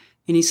stuff.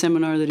 Any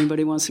seminar that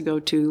anybody wants to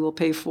go to, we'll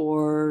pay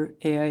for.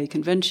 AIA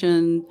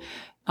convention.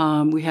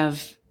 We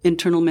have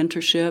internal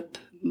mentorship.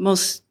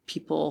 Most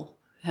people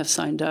have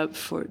signed up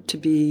to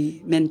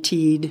be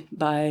menteed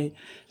by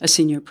a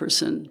senior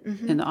person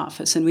mm-hmm. in the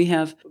office. And we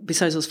have,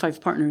 besides those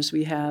 5 partners,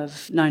 we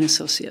have 9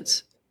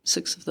 associates.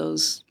 6 of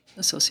those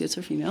associates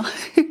are female.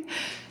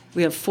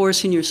 We have 4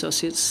 senior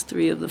associates,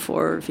 3 of the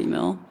 4 are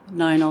female,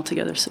 9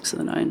 altogether, 6 of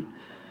the 9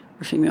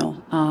 are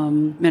female.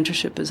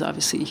 Mentorship is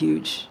obviously a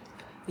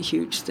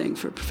huge thing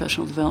for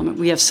professional development.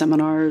 We have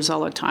seminars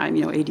all the time,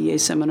 ADA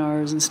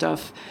seminars and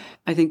stuff.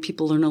 I think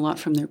people learn a lot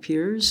from their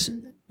peers.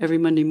 Every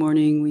Monday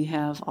morning we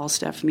have all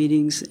staff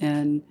meetings,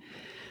 and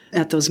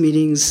at those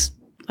meetings,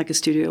 like a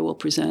studio will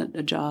present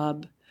a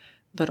job,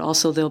 but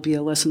also there'll be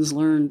a lessons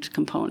learned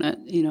component.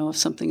 If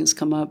something has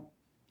come up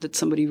that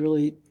somebody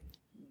really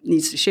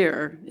needs to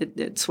share,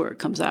 it's where it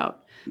comes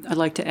out. I'd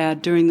like to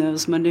add, during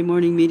those Monday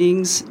morning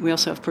meetings, we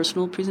also have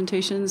personal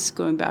presentations,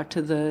 going back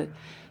to the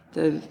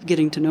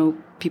getting to know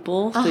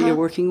people that you're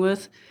working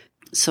with.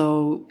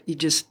 So you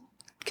just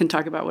can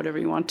talk about whatever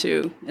you want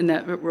to, and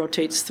that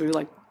rotates through.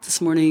 Like this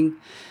morning,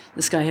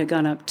 this guy had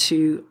gone up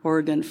to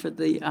Oregon for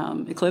the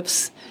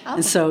eclipse,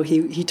 and so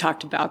he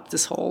talked about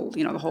this whole,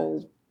 the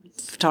whole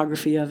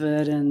photography of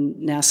it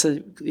and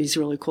these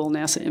really cool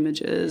NASA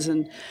images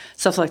and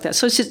stuff like that.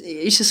 So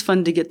it's just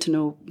fun to get to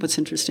know what's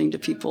interesting to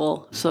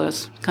people. So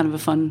it's kind of a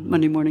fun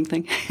Monday morning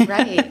thing.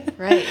 Right.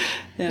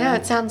 Yeah. No,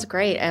 it sounds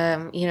great.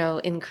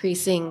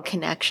 Increasing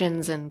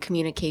connections and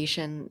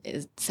communication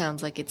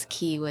sounds like it's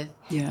key with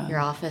your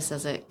office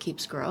as it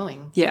keeps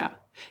growing.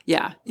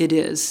 Yeah, it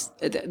is.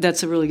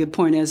 That's a really good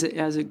point. As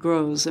it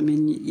grows, I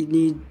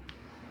mean,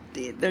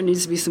 there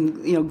needs to be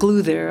some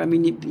glue there. I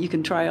mean, you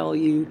can try all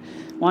you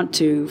want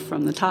to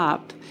from the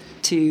top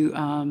to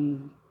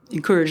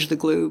encourage the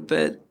glue,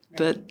 but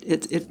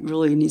it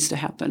really needs to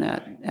happen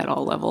at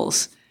all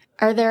levels.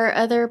 Are there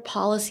other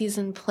policies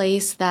in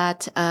place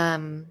that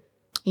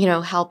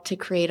help to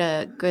create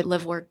a good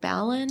live-work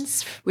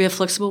balance? We have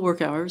flexible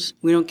work hours.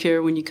 We don't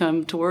care when you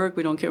come to work.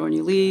 We don't care when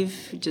you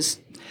leave.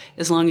 Just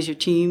as long as your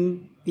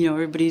team,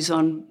 everybody's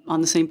on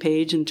the same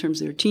page in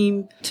terms of their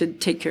team to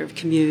take care of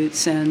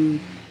commutes. And,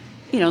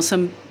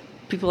 some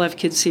people have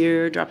kids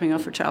here dropping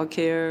off for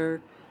childcare.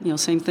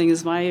 Same thing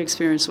as my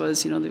experience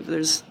was,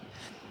 there's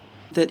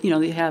that,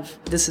 they have,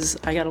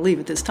 I got to leave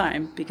at this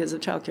time because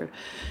of childcare.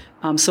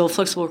 So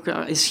flexible work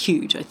is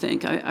huge, I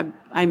think. I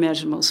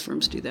imagine most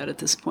firms do that at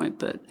this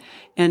point.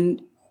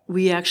 And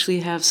we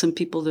actually have some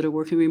people that are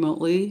working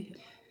remotely.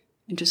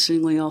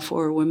 Interestingly, all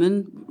 4 are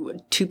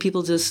women. 2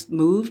 people just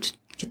moved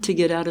to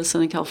get out of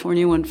Southern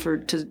California, one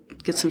to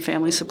get some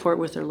family support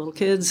with their little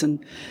kids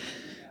and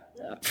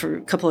for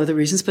a couple other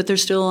reasons, but they're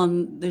still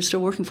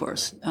working for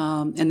us,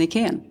 and they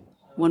can.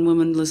 One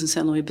woman lives in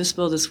San Luis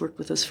Obispo that's worked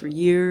with us for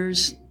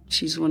years.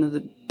 She's one of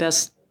the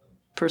best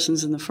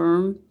persons in the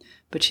firm,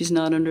 but she's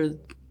not under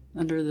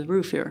the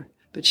roof here.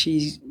 But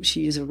she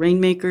is a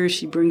rainmaker.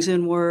 She brings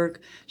in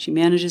work. She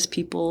manages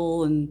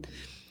people, and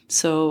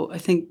so I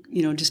think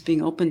just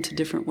being open to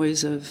different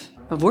ways of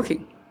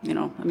working.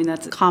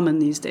 That's common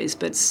these days,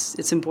 but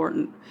it's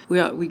important.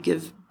 We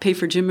pay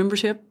for gym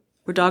membership.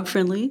 We're dog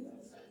friendly.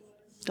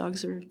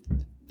 Dogs are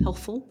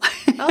healthful.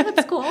 Oh,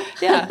 that's cool.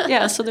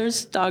 Yeah. So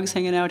there's dogs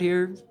hanging out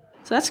here.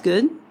 So that's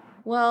good.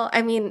 Well,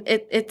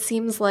 it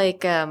seems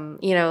like,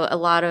 a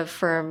lot of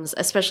firms,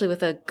 especially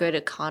with a good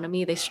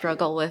economy, they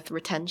struggle with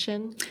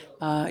retention.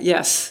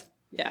 Yes.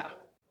 Yeah.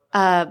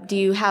 Do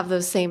you have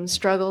those same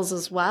struggles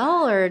as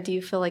well, or do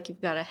you feel like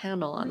you've got a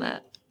handle on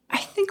that? I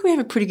think we have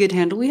a pretty good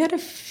handle. We had a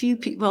few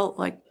people,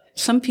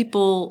 some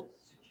people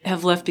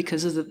have left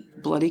because of the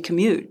bloody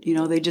commute.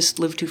 They just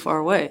live too far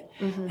away.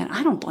 Mm-hmm. And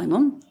I don't blame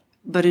them.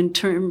 But in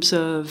terms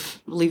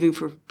of leaving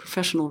for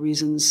professional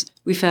reasons,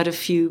 we've had a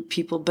few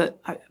people. But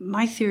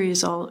my theory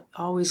is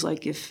always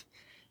if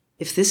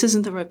this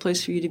isn't the right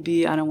place for you to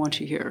be, I don't want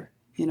you here.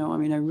 I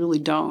really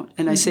don't.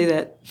 And I say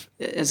that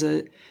as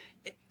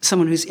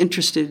someone who's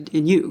interested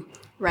in you.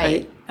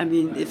 Right.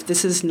 If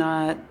this is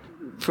not,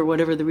 for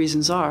whatever the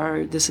reasons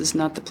are, this is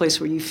not the place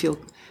where you feel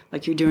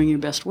like you're doing your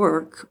best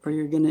work or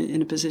you're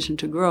in a position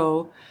to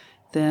grow,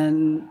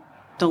 then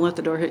don't let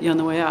the door hit you on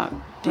the way out,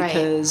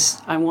 because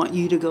right. I want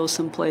you to go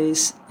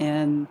someplace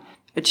and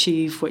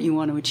achieve what you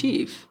want to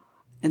achieve.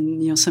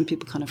 And, some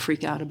people kind of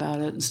freak out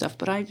about it and stuff,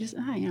 but I've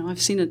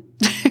seen it,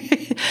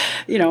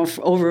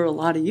 for over a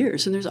lot of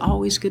years, and there's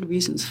always good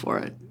reasons for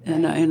it.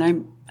 And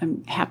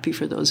I'm happy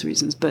for those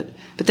reasons. But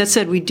that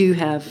said, we do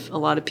have a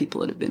lot of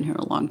people that have been here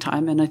a long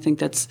time, and I think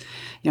that's,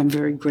 I'm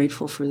very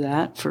grateful for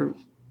that, for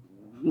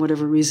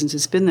whatever reasons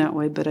it's been that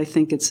way. But I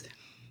think it's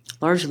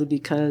largely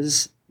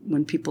because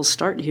when people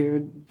start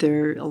here,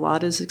 a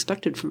lot is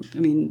expected from.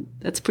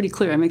 That's pretty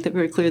clear. I make that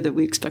very clear that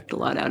we expect a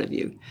lot out of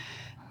you,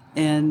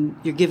 and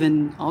you're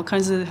given all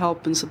kinds of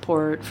help and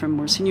support from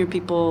more senior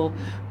people,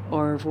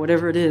 or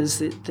whatever it is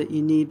that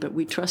you need. But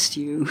we trust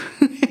you.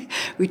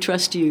 We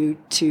trust you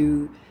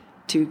to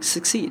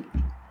succeed,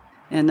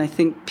 and I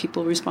think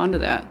people respond to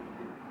that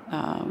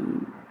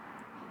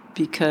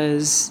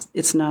because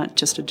it's not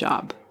just a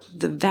job.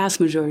 The vast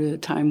majority of the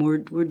time,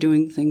 we're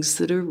doing things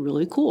that are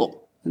really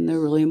cool and they're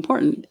really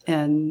important.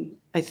 And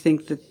I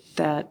think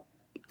that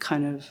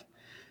kind of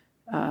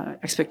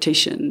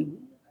expectation,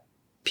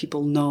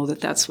 people know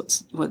that's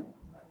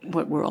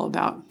what we're all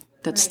about.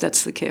 That's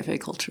the KFA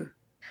culture.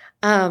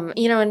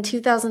 In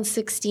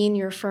 2016,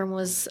 your firm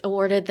was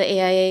awarded the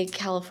AIA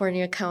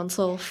California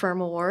Council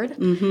Firm Award.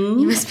 Mm-hmm.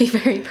 You must be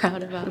very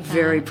proud about that.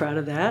 Very proud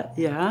of that.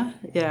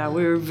 Yeah,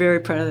 we were very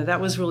proud of that. That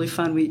was really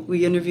fun.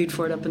 We interviewed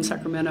for it up in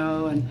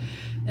Sacramento,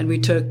 and we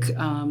took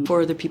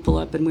 4 other people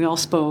up, and we all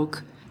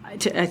spoke.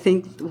 I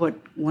think what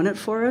won it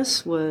for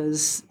us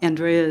was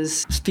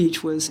Andrea's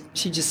speech.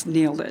 She just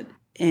nailed it,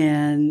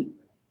 and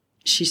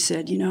she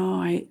said,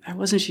 I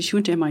wasn't sure. She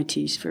went to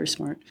MIT. She's very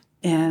smart.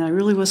 And I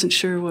really wasn't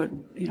sure where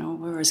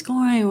I was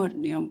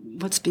going,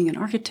 what's being an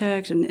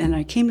architect. And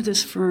I came to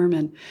this firm,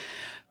 and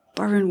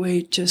Barbara and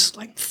Wade just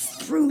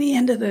threw me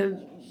into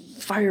the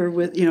fire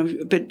with,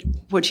 but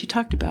what she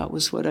talked about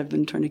was what I've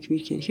been trying to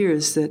communicate here,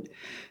 is that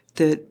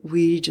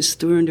we just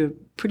threw her into a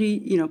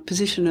pretty,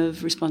 position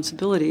of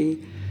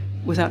responsibility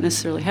without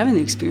necessarily having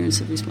the experience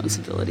of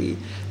responsibility,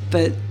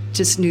 but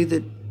just knew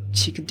that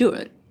she could do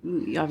it.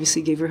 we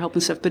obviously gave her help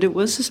and stuff, but it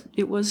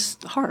was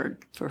hard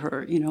for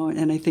her,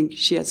 and I think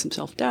she had some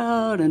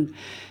self-doubt and,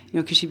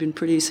 because she'd been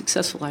pretty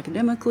successful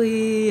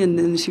academically, and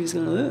then she was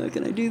going,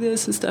 can I do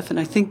this and stuff? And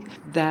I think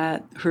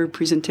that her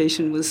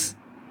presentation was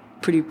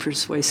pretty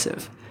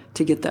persuasive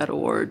to get that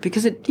award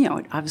because it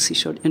obviously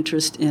showed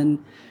interest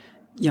in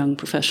young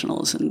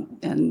professionals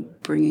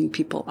and bringing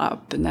people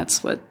up, and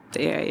that's what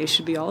the AIA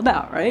should be all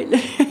about, right?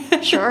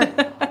 Sure.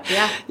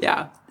 Yeah.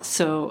 Yeah.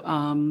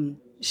 So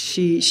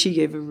she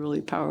gave a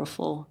really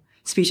powerful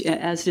speech,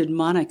 as did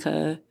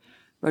Monica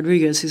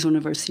Rodriguez, who's one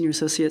of our senior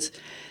associates.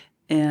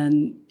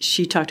 And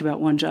she talked about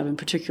one job in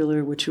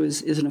particular, which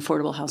is an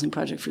affordable housing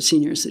project for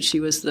seniors that she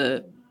was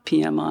the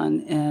PM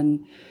on.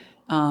 And,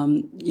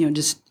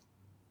 just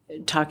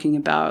talking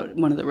about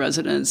one of the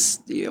residents,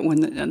 on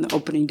the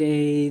opening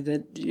day,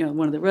 that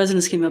one of the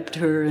residents came up to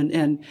her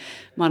and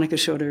Monica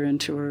showed her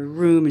into her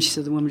room, and she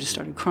said the woman just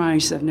started crying.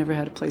 She said, "I've never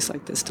had a place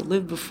like this to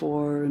live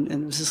before," and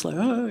it was just like,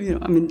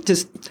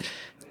 just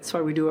that's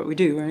why we do what we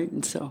do, right?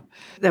 And so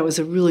that was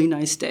a really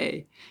nice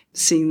day.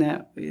 Seeing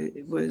that,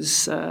 it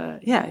was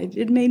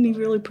it made me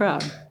really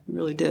proud. It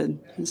really did.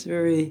 It was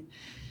very,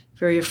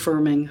 very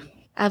affirming.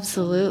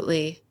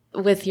 Absolutely.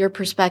 With your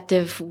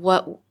perspective,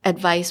 what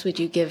advice would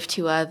you give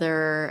to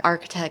other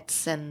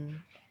architects and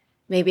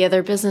maybe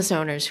other business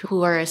owners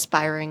who are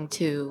aspiring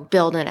to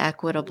build an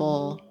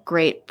equitable,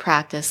 great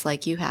practice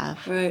like you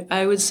have? Right.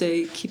 I would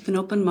say keep an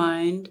open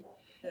mind.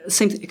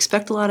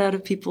 Expect a lot out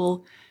of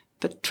people,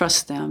 but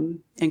trust them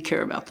and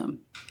care about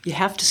them. You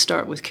have to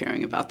start with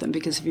caring about them,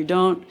 because if you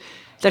don't,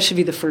 that should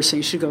be the first thing.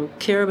 You should go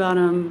care about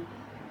them,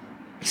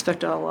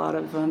 expect a lot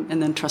of them,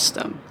 and then trust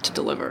them to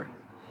deliver.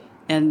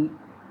 And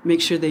make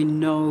sure they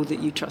know that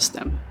you trust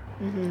them.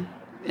 Mm-hmm.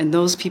 And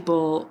those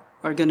people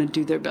are going to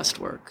do their best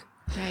work.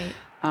 Right.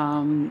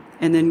 And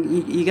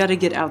then you got to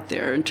get out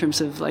there in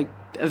terms of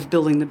of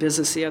building the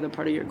business. The other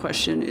part of your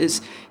question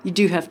is you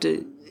do have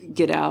to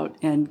get out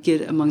and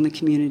get among the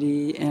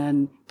community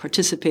and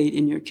participate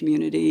in your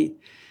community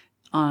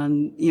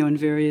on, in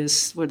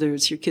various, whether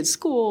it's your kid's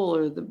school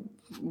or the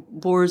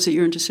boards that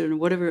you're interested in,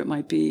 whatever it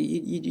might be.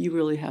 You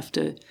really have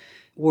to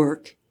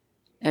work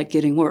at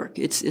getting work.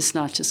 It's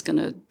not just going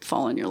to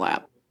fall in your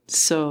lap.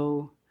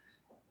 So,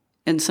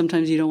 and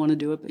sometimes you don't want to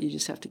do it, but you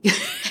just have to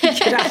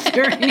get out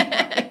there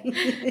anyway.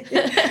 You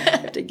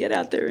have to get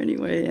out there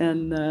anyway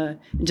and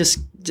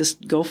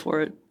just go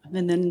for it.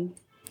 And then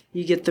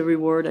you get the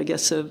reward, I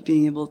guess, of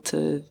being able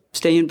to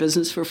stay in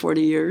business for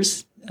 40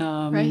 years.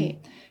 Right.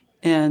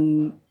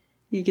 And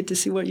you get to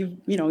see what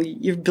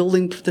you're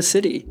building for the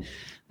city.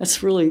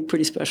 That's really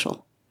pretty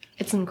special.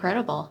 It's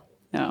incredible.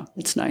 Yeah,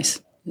 it's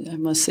nice. I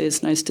must say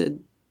it's nice to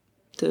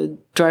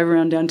drive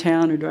around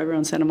downtown or drive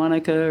around Santa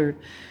Monica or,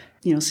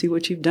 see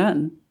what you've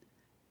done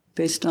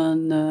based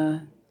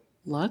on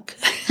luck.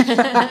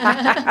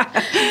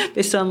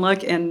 Based on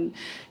luck and,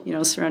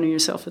 surrounding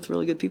yourself with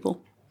really good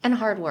people. And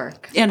hard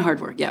work. And hard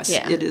work, yes.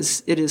 Yeah. It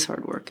is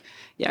hard work.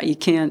 Yeah, you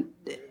can't,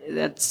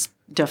 that's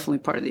definitely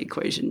part of the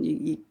equation.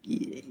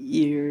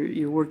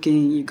 You're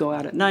working, you go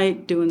out at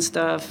night doing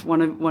stuff.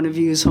 One of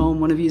you is home,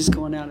 one of you is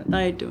going out at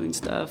night doing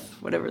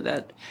stuff, whatever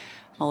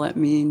all that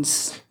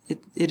means.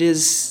 It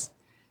is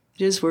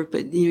work,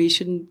 but you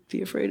shouldn't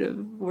be afraid of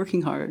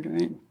working hard,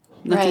 right?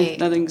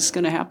 Nothing's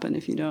going to happen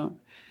if you don't.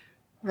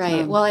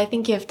 Right. Well, I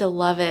think you have to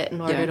love it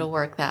in order to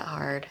work that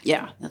hard.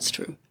 Yeah, that's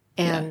true.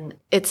 And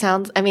it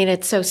sounds,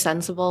 it's so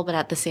sensible, but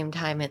at the same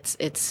time,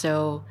 it's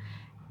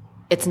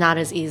not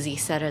as easy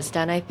said as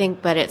done, I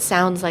think. But it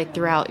sounds like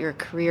throughout your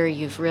career,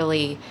 you've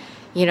really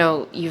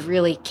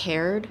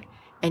cared,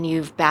 and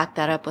you've backed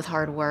that up with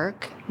hard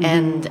work. Mm-hmm.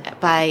 And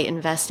by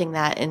investing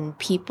that in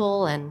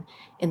people and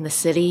in the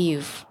city,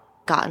 you've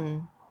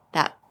gotten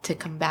that to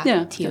come back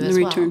to you as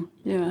return.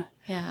 Well.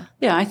 Yeah.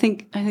 I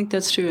think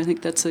that's true. I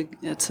think that's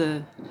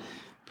a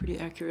pretty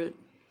accurate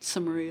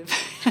summary of.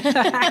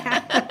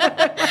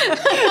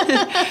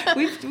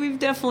 we've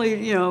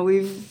definitely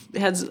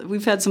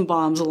we've had some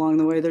bombs along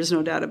the way. There's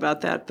no doubt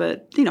about that.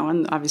 But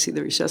and obviously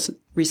the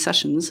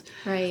recessions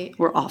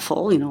were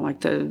awful.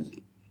 Like the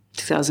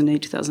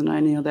 2008,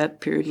 2009.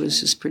 That period was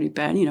just pretty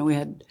bad. We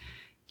had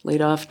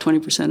laid off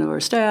 20% of our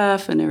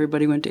staff, and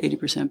everybody went to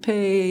 80%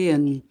 pay,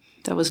 and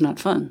that was not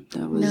fun.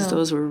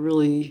 Those were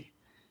really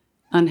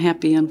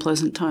unhappy,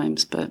 unpleasant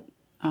times. But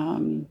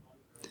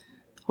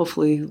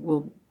hopefully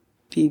we'll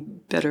be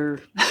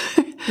better.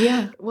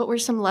 Yeah. What were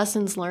some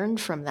lessons learned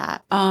from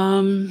that?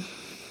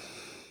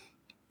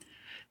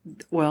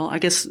 Well, I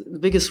guess the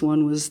biggest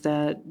one was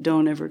that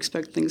don't ever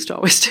expect things to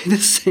always stay the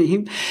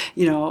same.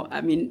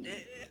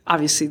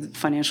 Obviously the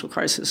financial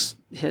crisis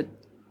hit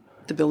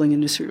the building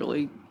industry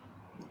really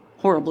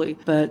horribly,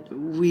 but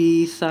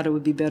we thought it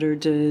would be better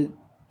to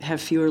have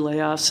fewer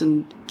layoffs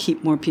and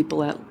keep more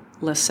people at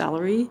less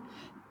salary.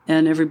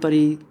 And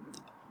everybody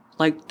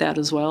liked that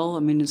as well.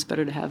 It's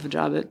better to have a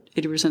job at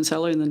 80%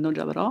 salary than no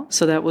job at all.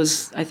 So that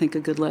was, I think,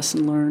 a good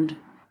lesson learned.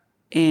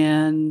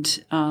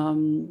 And,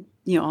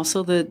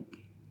 also that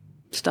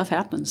stuff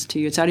happens to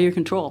you. It's out of your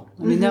control.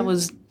 That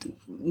was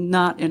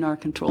not in our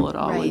control at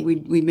all. Right.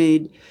 We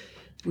made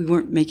we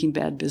weren't making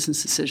bad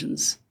business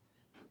decisions.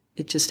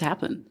 It just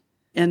happened.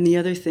 And the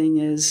other thing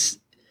is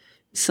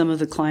some of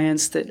the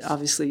clients that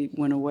obviously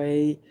went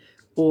away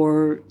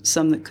or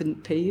some that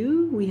couldn't pay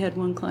you. We had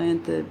one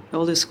client that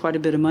owed us quite a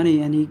bit of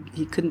money and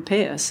he couldn't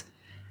pay us.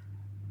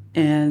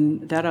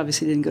 And that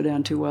obviously didn't go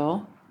down too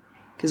well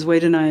because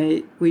Wade and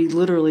I, we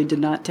literally did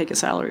not take a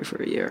salary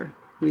for a year.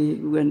 We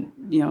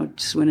went,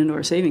 just went into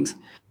our savings.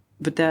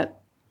 But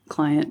that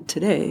client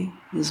today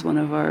is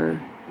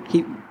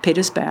he paid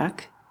us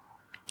back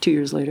 2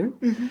 years later.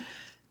 Mm-hmm.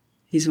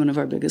 He's one of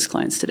our biggest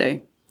clients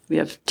today. We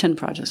have 10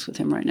 projects with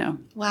him right now.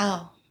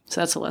 Wow.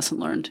 So that's a lesson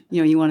learned.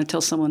 You want to tell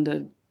someone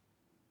to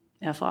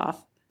F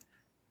off,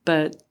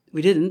 but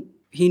we didn't.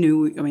 He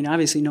knew,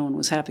 obviously no one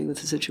was happy with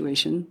the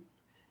situation,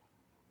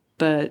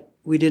 but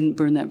we didn't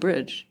burn that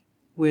bridge,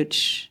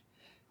 which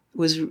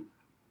was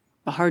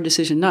a hard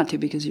decision not to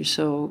because you're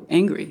so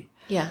angry.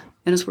 Yeah.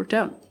 And it's worked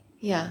out.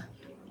 Yeah.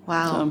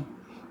 Wow.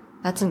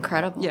 That's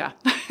incredible. Yeah.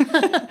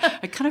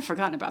 I kind of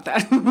forgotten about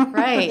that.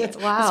 Right. Wow. It's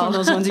one of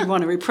those ones you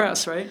want to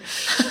repress, right?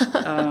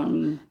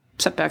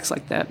 Setbacks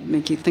like that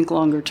make you think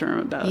longer term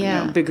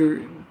about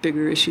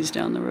bigger issues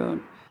down the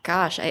road.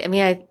 Gosh,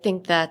 I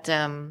think that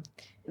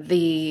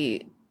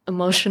the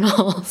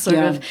emotional sort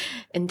of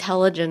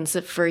intelligence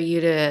for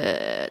you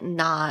to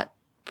not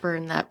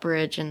burn that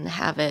bridge and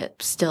have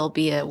it still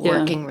be a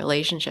working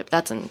relationship,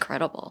 that's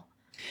incredible.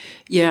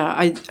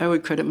 Yeah, I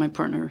would credit my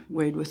partner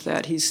Wade with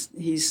that.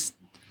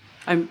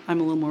 I'm a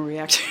little more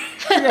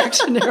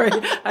reactionary.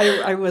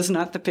 I was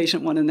not the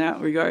patient one in that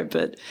regard,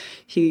 but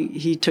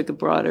he took a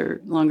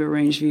broader, longer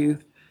range view,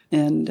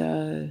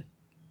 and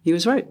he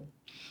was right.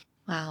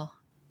 Wow.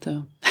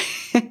 So,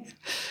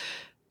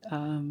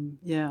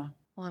 yeah.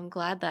 Well, I'm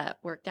glad that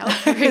worked out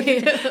for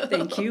you.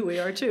 Thank you. We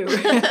are too.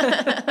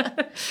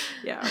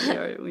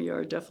 Yeah, we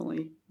are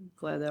definitely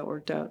glad that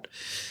worked out.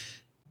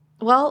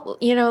 Well,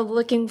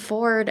 looking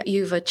forward,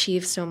 you've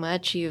achieved so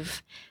much.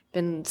 You've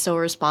been so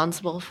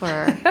responsible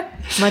for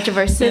much of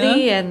our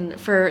city and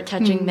for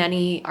touching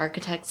many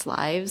architects'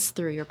 lives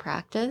through your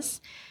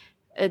practice.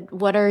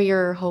 What are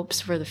your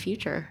hopes for the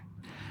future?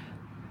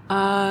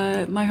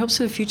 My hopes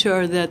for the future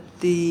are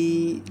that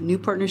the new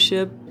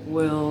partnership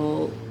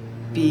will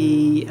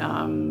be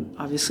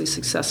obviously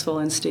successful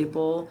and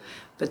stable,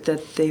 but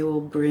that they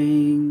will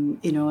bring,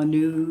 a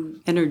new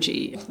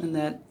energy, and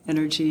that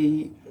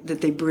energy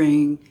that they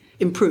bring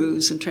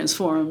improves and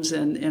transforms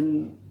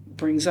and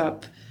brings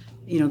up,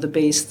 the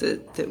base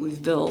that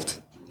we've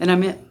built. And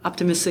I'm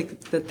optimistic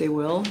that they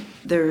will.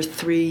 There are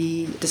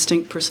 3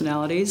 distinct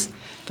personalities,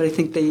 but I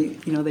think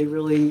they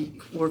really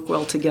work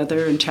well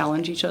together and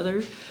challenge each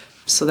other.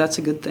 So that's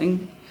a good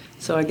thing.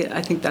 So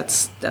I think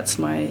that's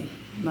my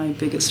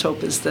biggest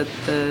hope is that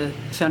the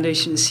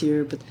foundation is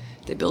here, but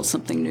they build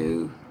something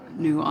new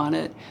on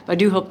it. But I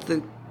do hope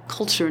the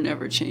culture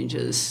never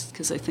changes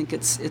because I think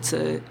it's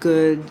a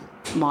good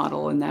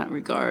model in that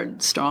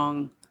regard,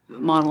 strong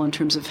model in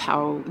terms of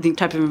how the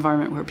type of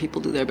environment where people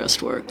do their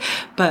best work.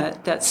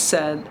 But that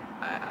said,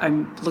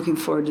 I'm looking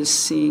forward to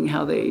seeing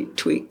how they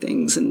tweak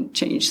things and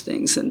change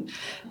things and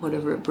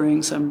whatever it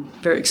brings. I'm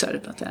very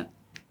excited about that.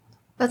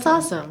 That's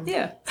awesome.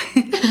 Yeah.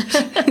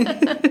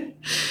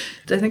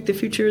 I think the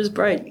future is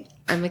bright.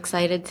 I'm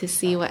excited to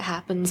see what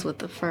happens with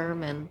the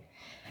firm and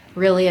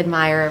really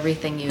admire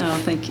everything you've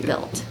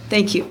built.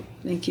 Thank you.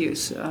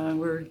 So,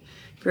 we're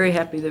very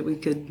happy that we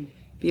could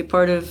be a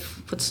part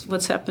of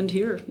what's happened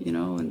here,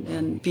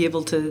 and be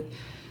able to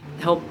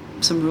help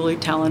some really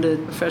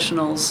talented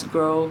professionals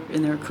grow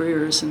in their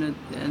careers, and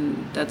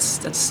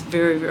that's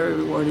very, very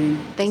rewarding.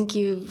 Thank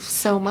you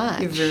so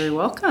much. You're very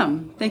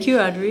welcome. Thank you,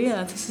 Audrey.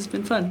 This has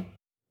been fun.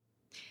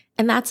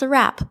 And that's a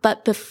wrap.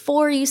 But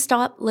before you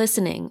stop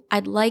listening,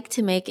 I'd like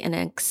to make an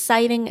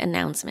exciting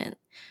announcement.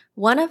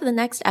 One of the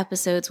next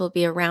episodes will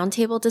be a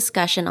roundtable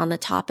discussion on the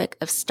topic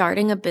of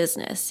starting a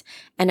business,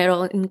 and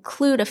it'll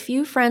include a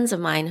few friends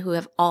of mine who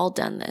have all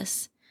done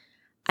this.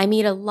 I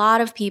meet a lot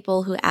of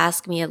people who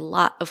ask me a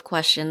lot of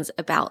questions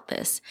about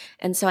this,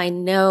 and so I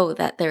know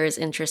that there is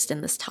interest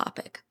in this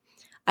topic.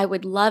 I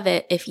would love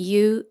it if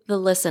you, the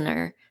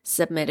listener,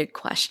 submitted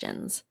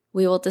questions.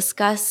 We will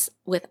discuss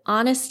with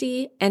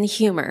honesty and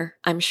humor,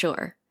 I'm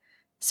sure.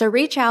 So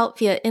reach out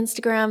via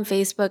Instagram,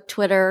 Facebook,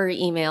 Twitter, or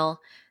email,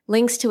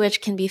 links to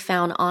which can be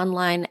found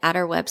online at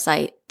our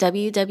website,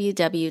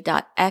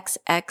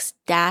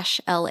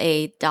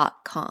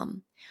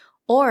 www.xx-la.com.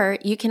 Or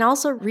you can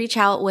also reach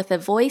out with a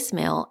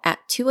voicemail at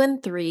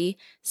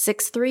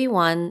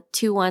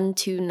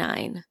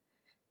 213-631-2129.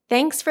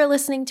 Thanks for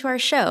listening to our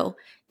show.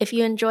 If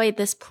you enjoyed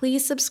this,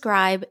 please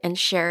subscribe and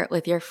share it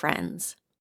with your friends.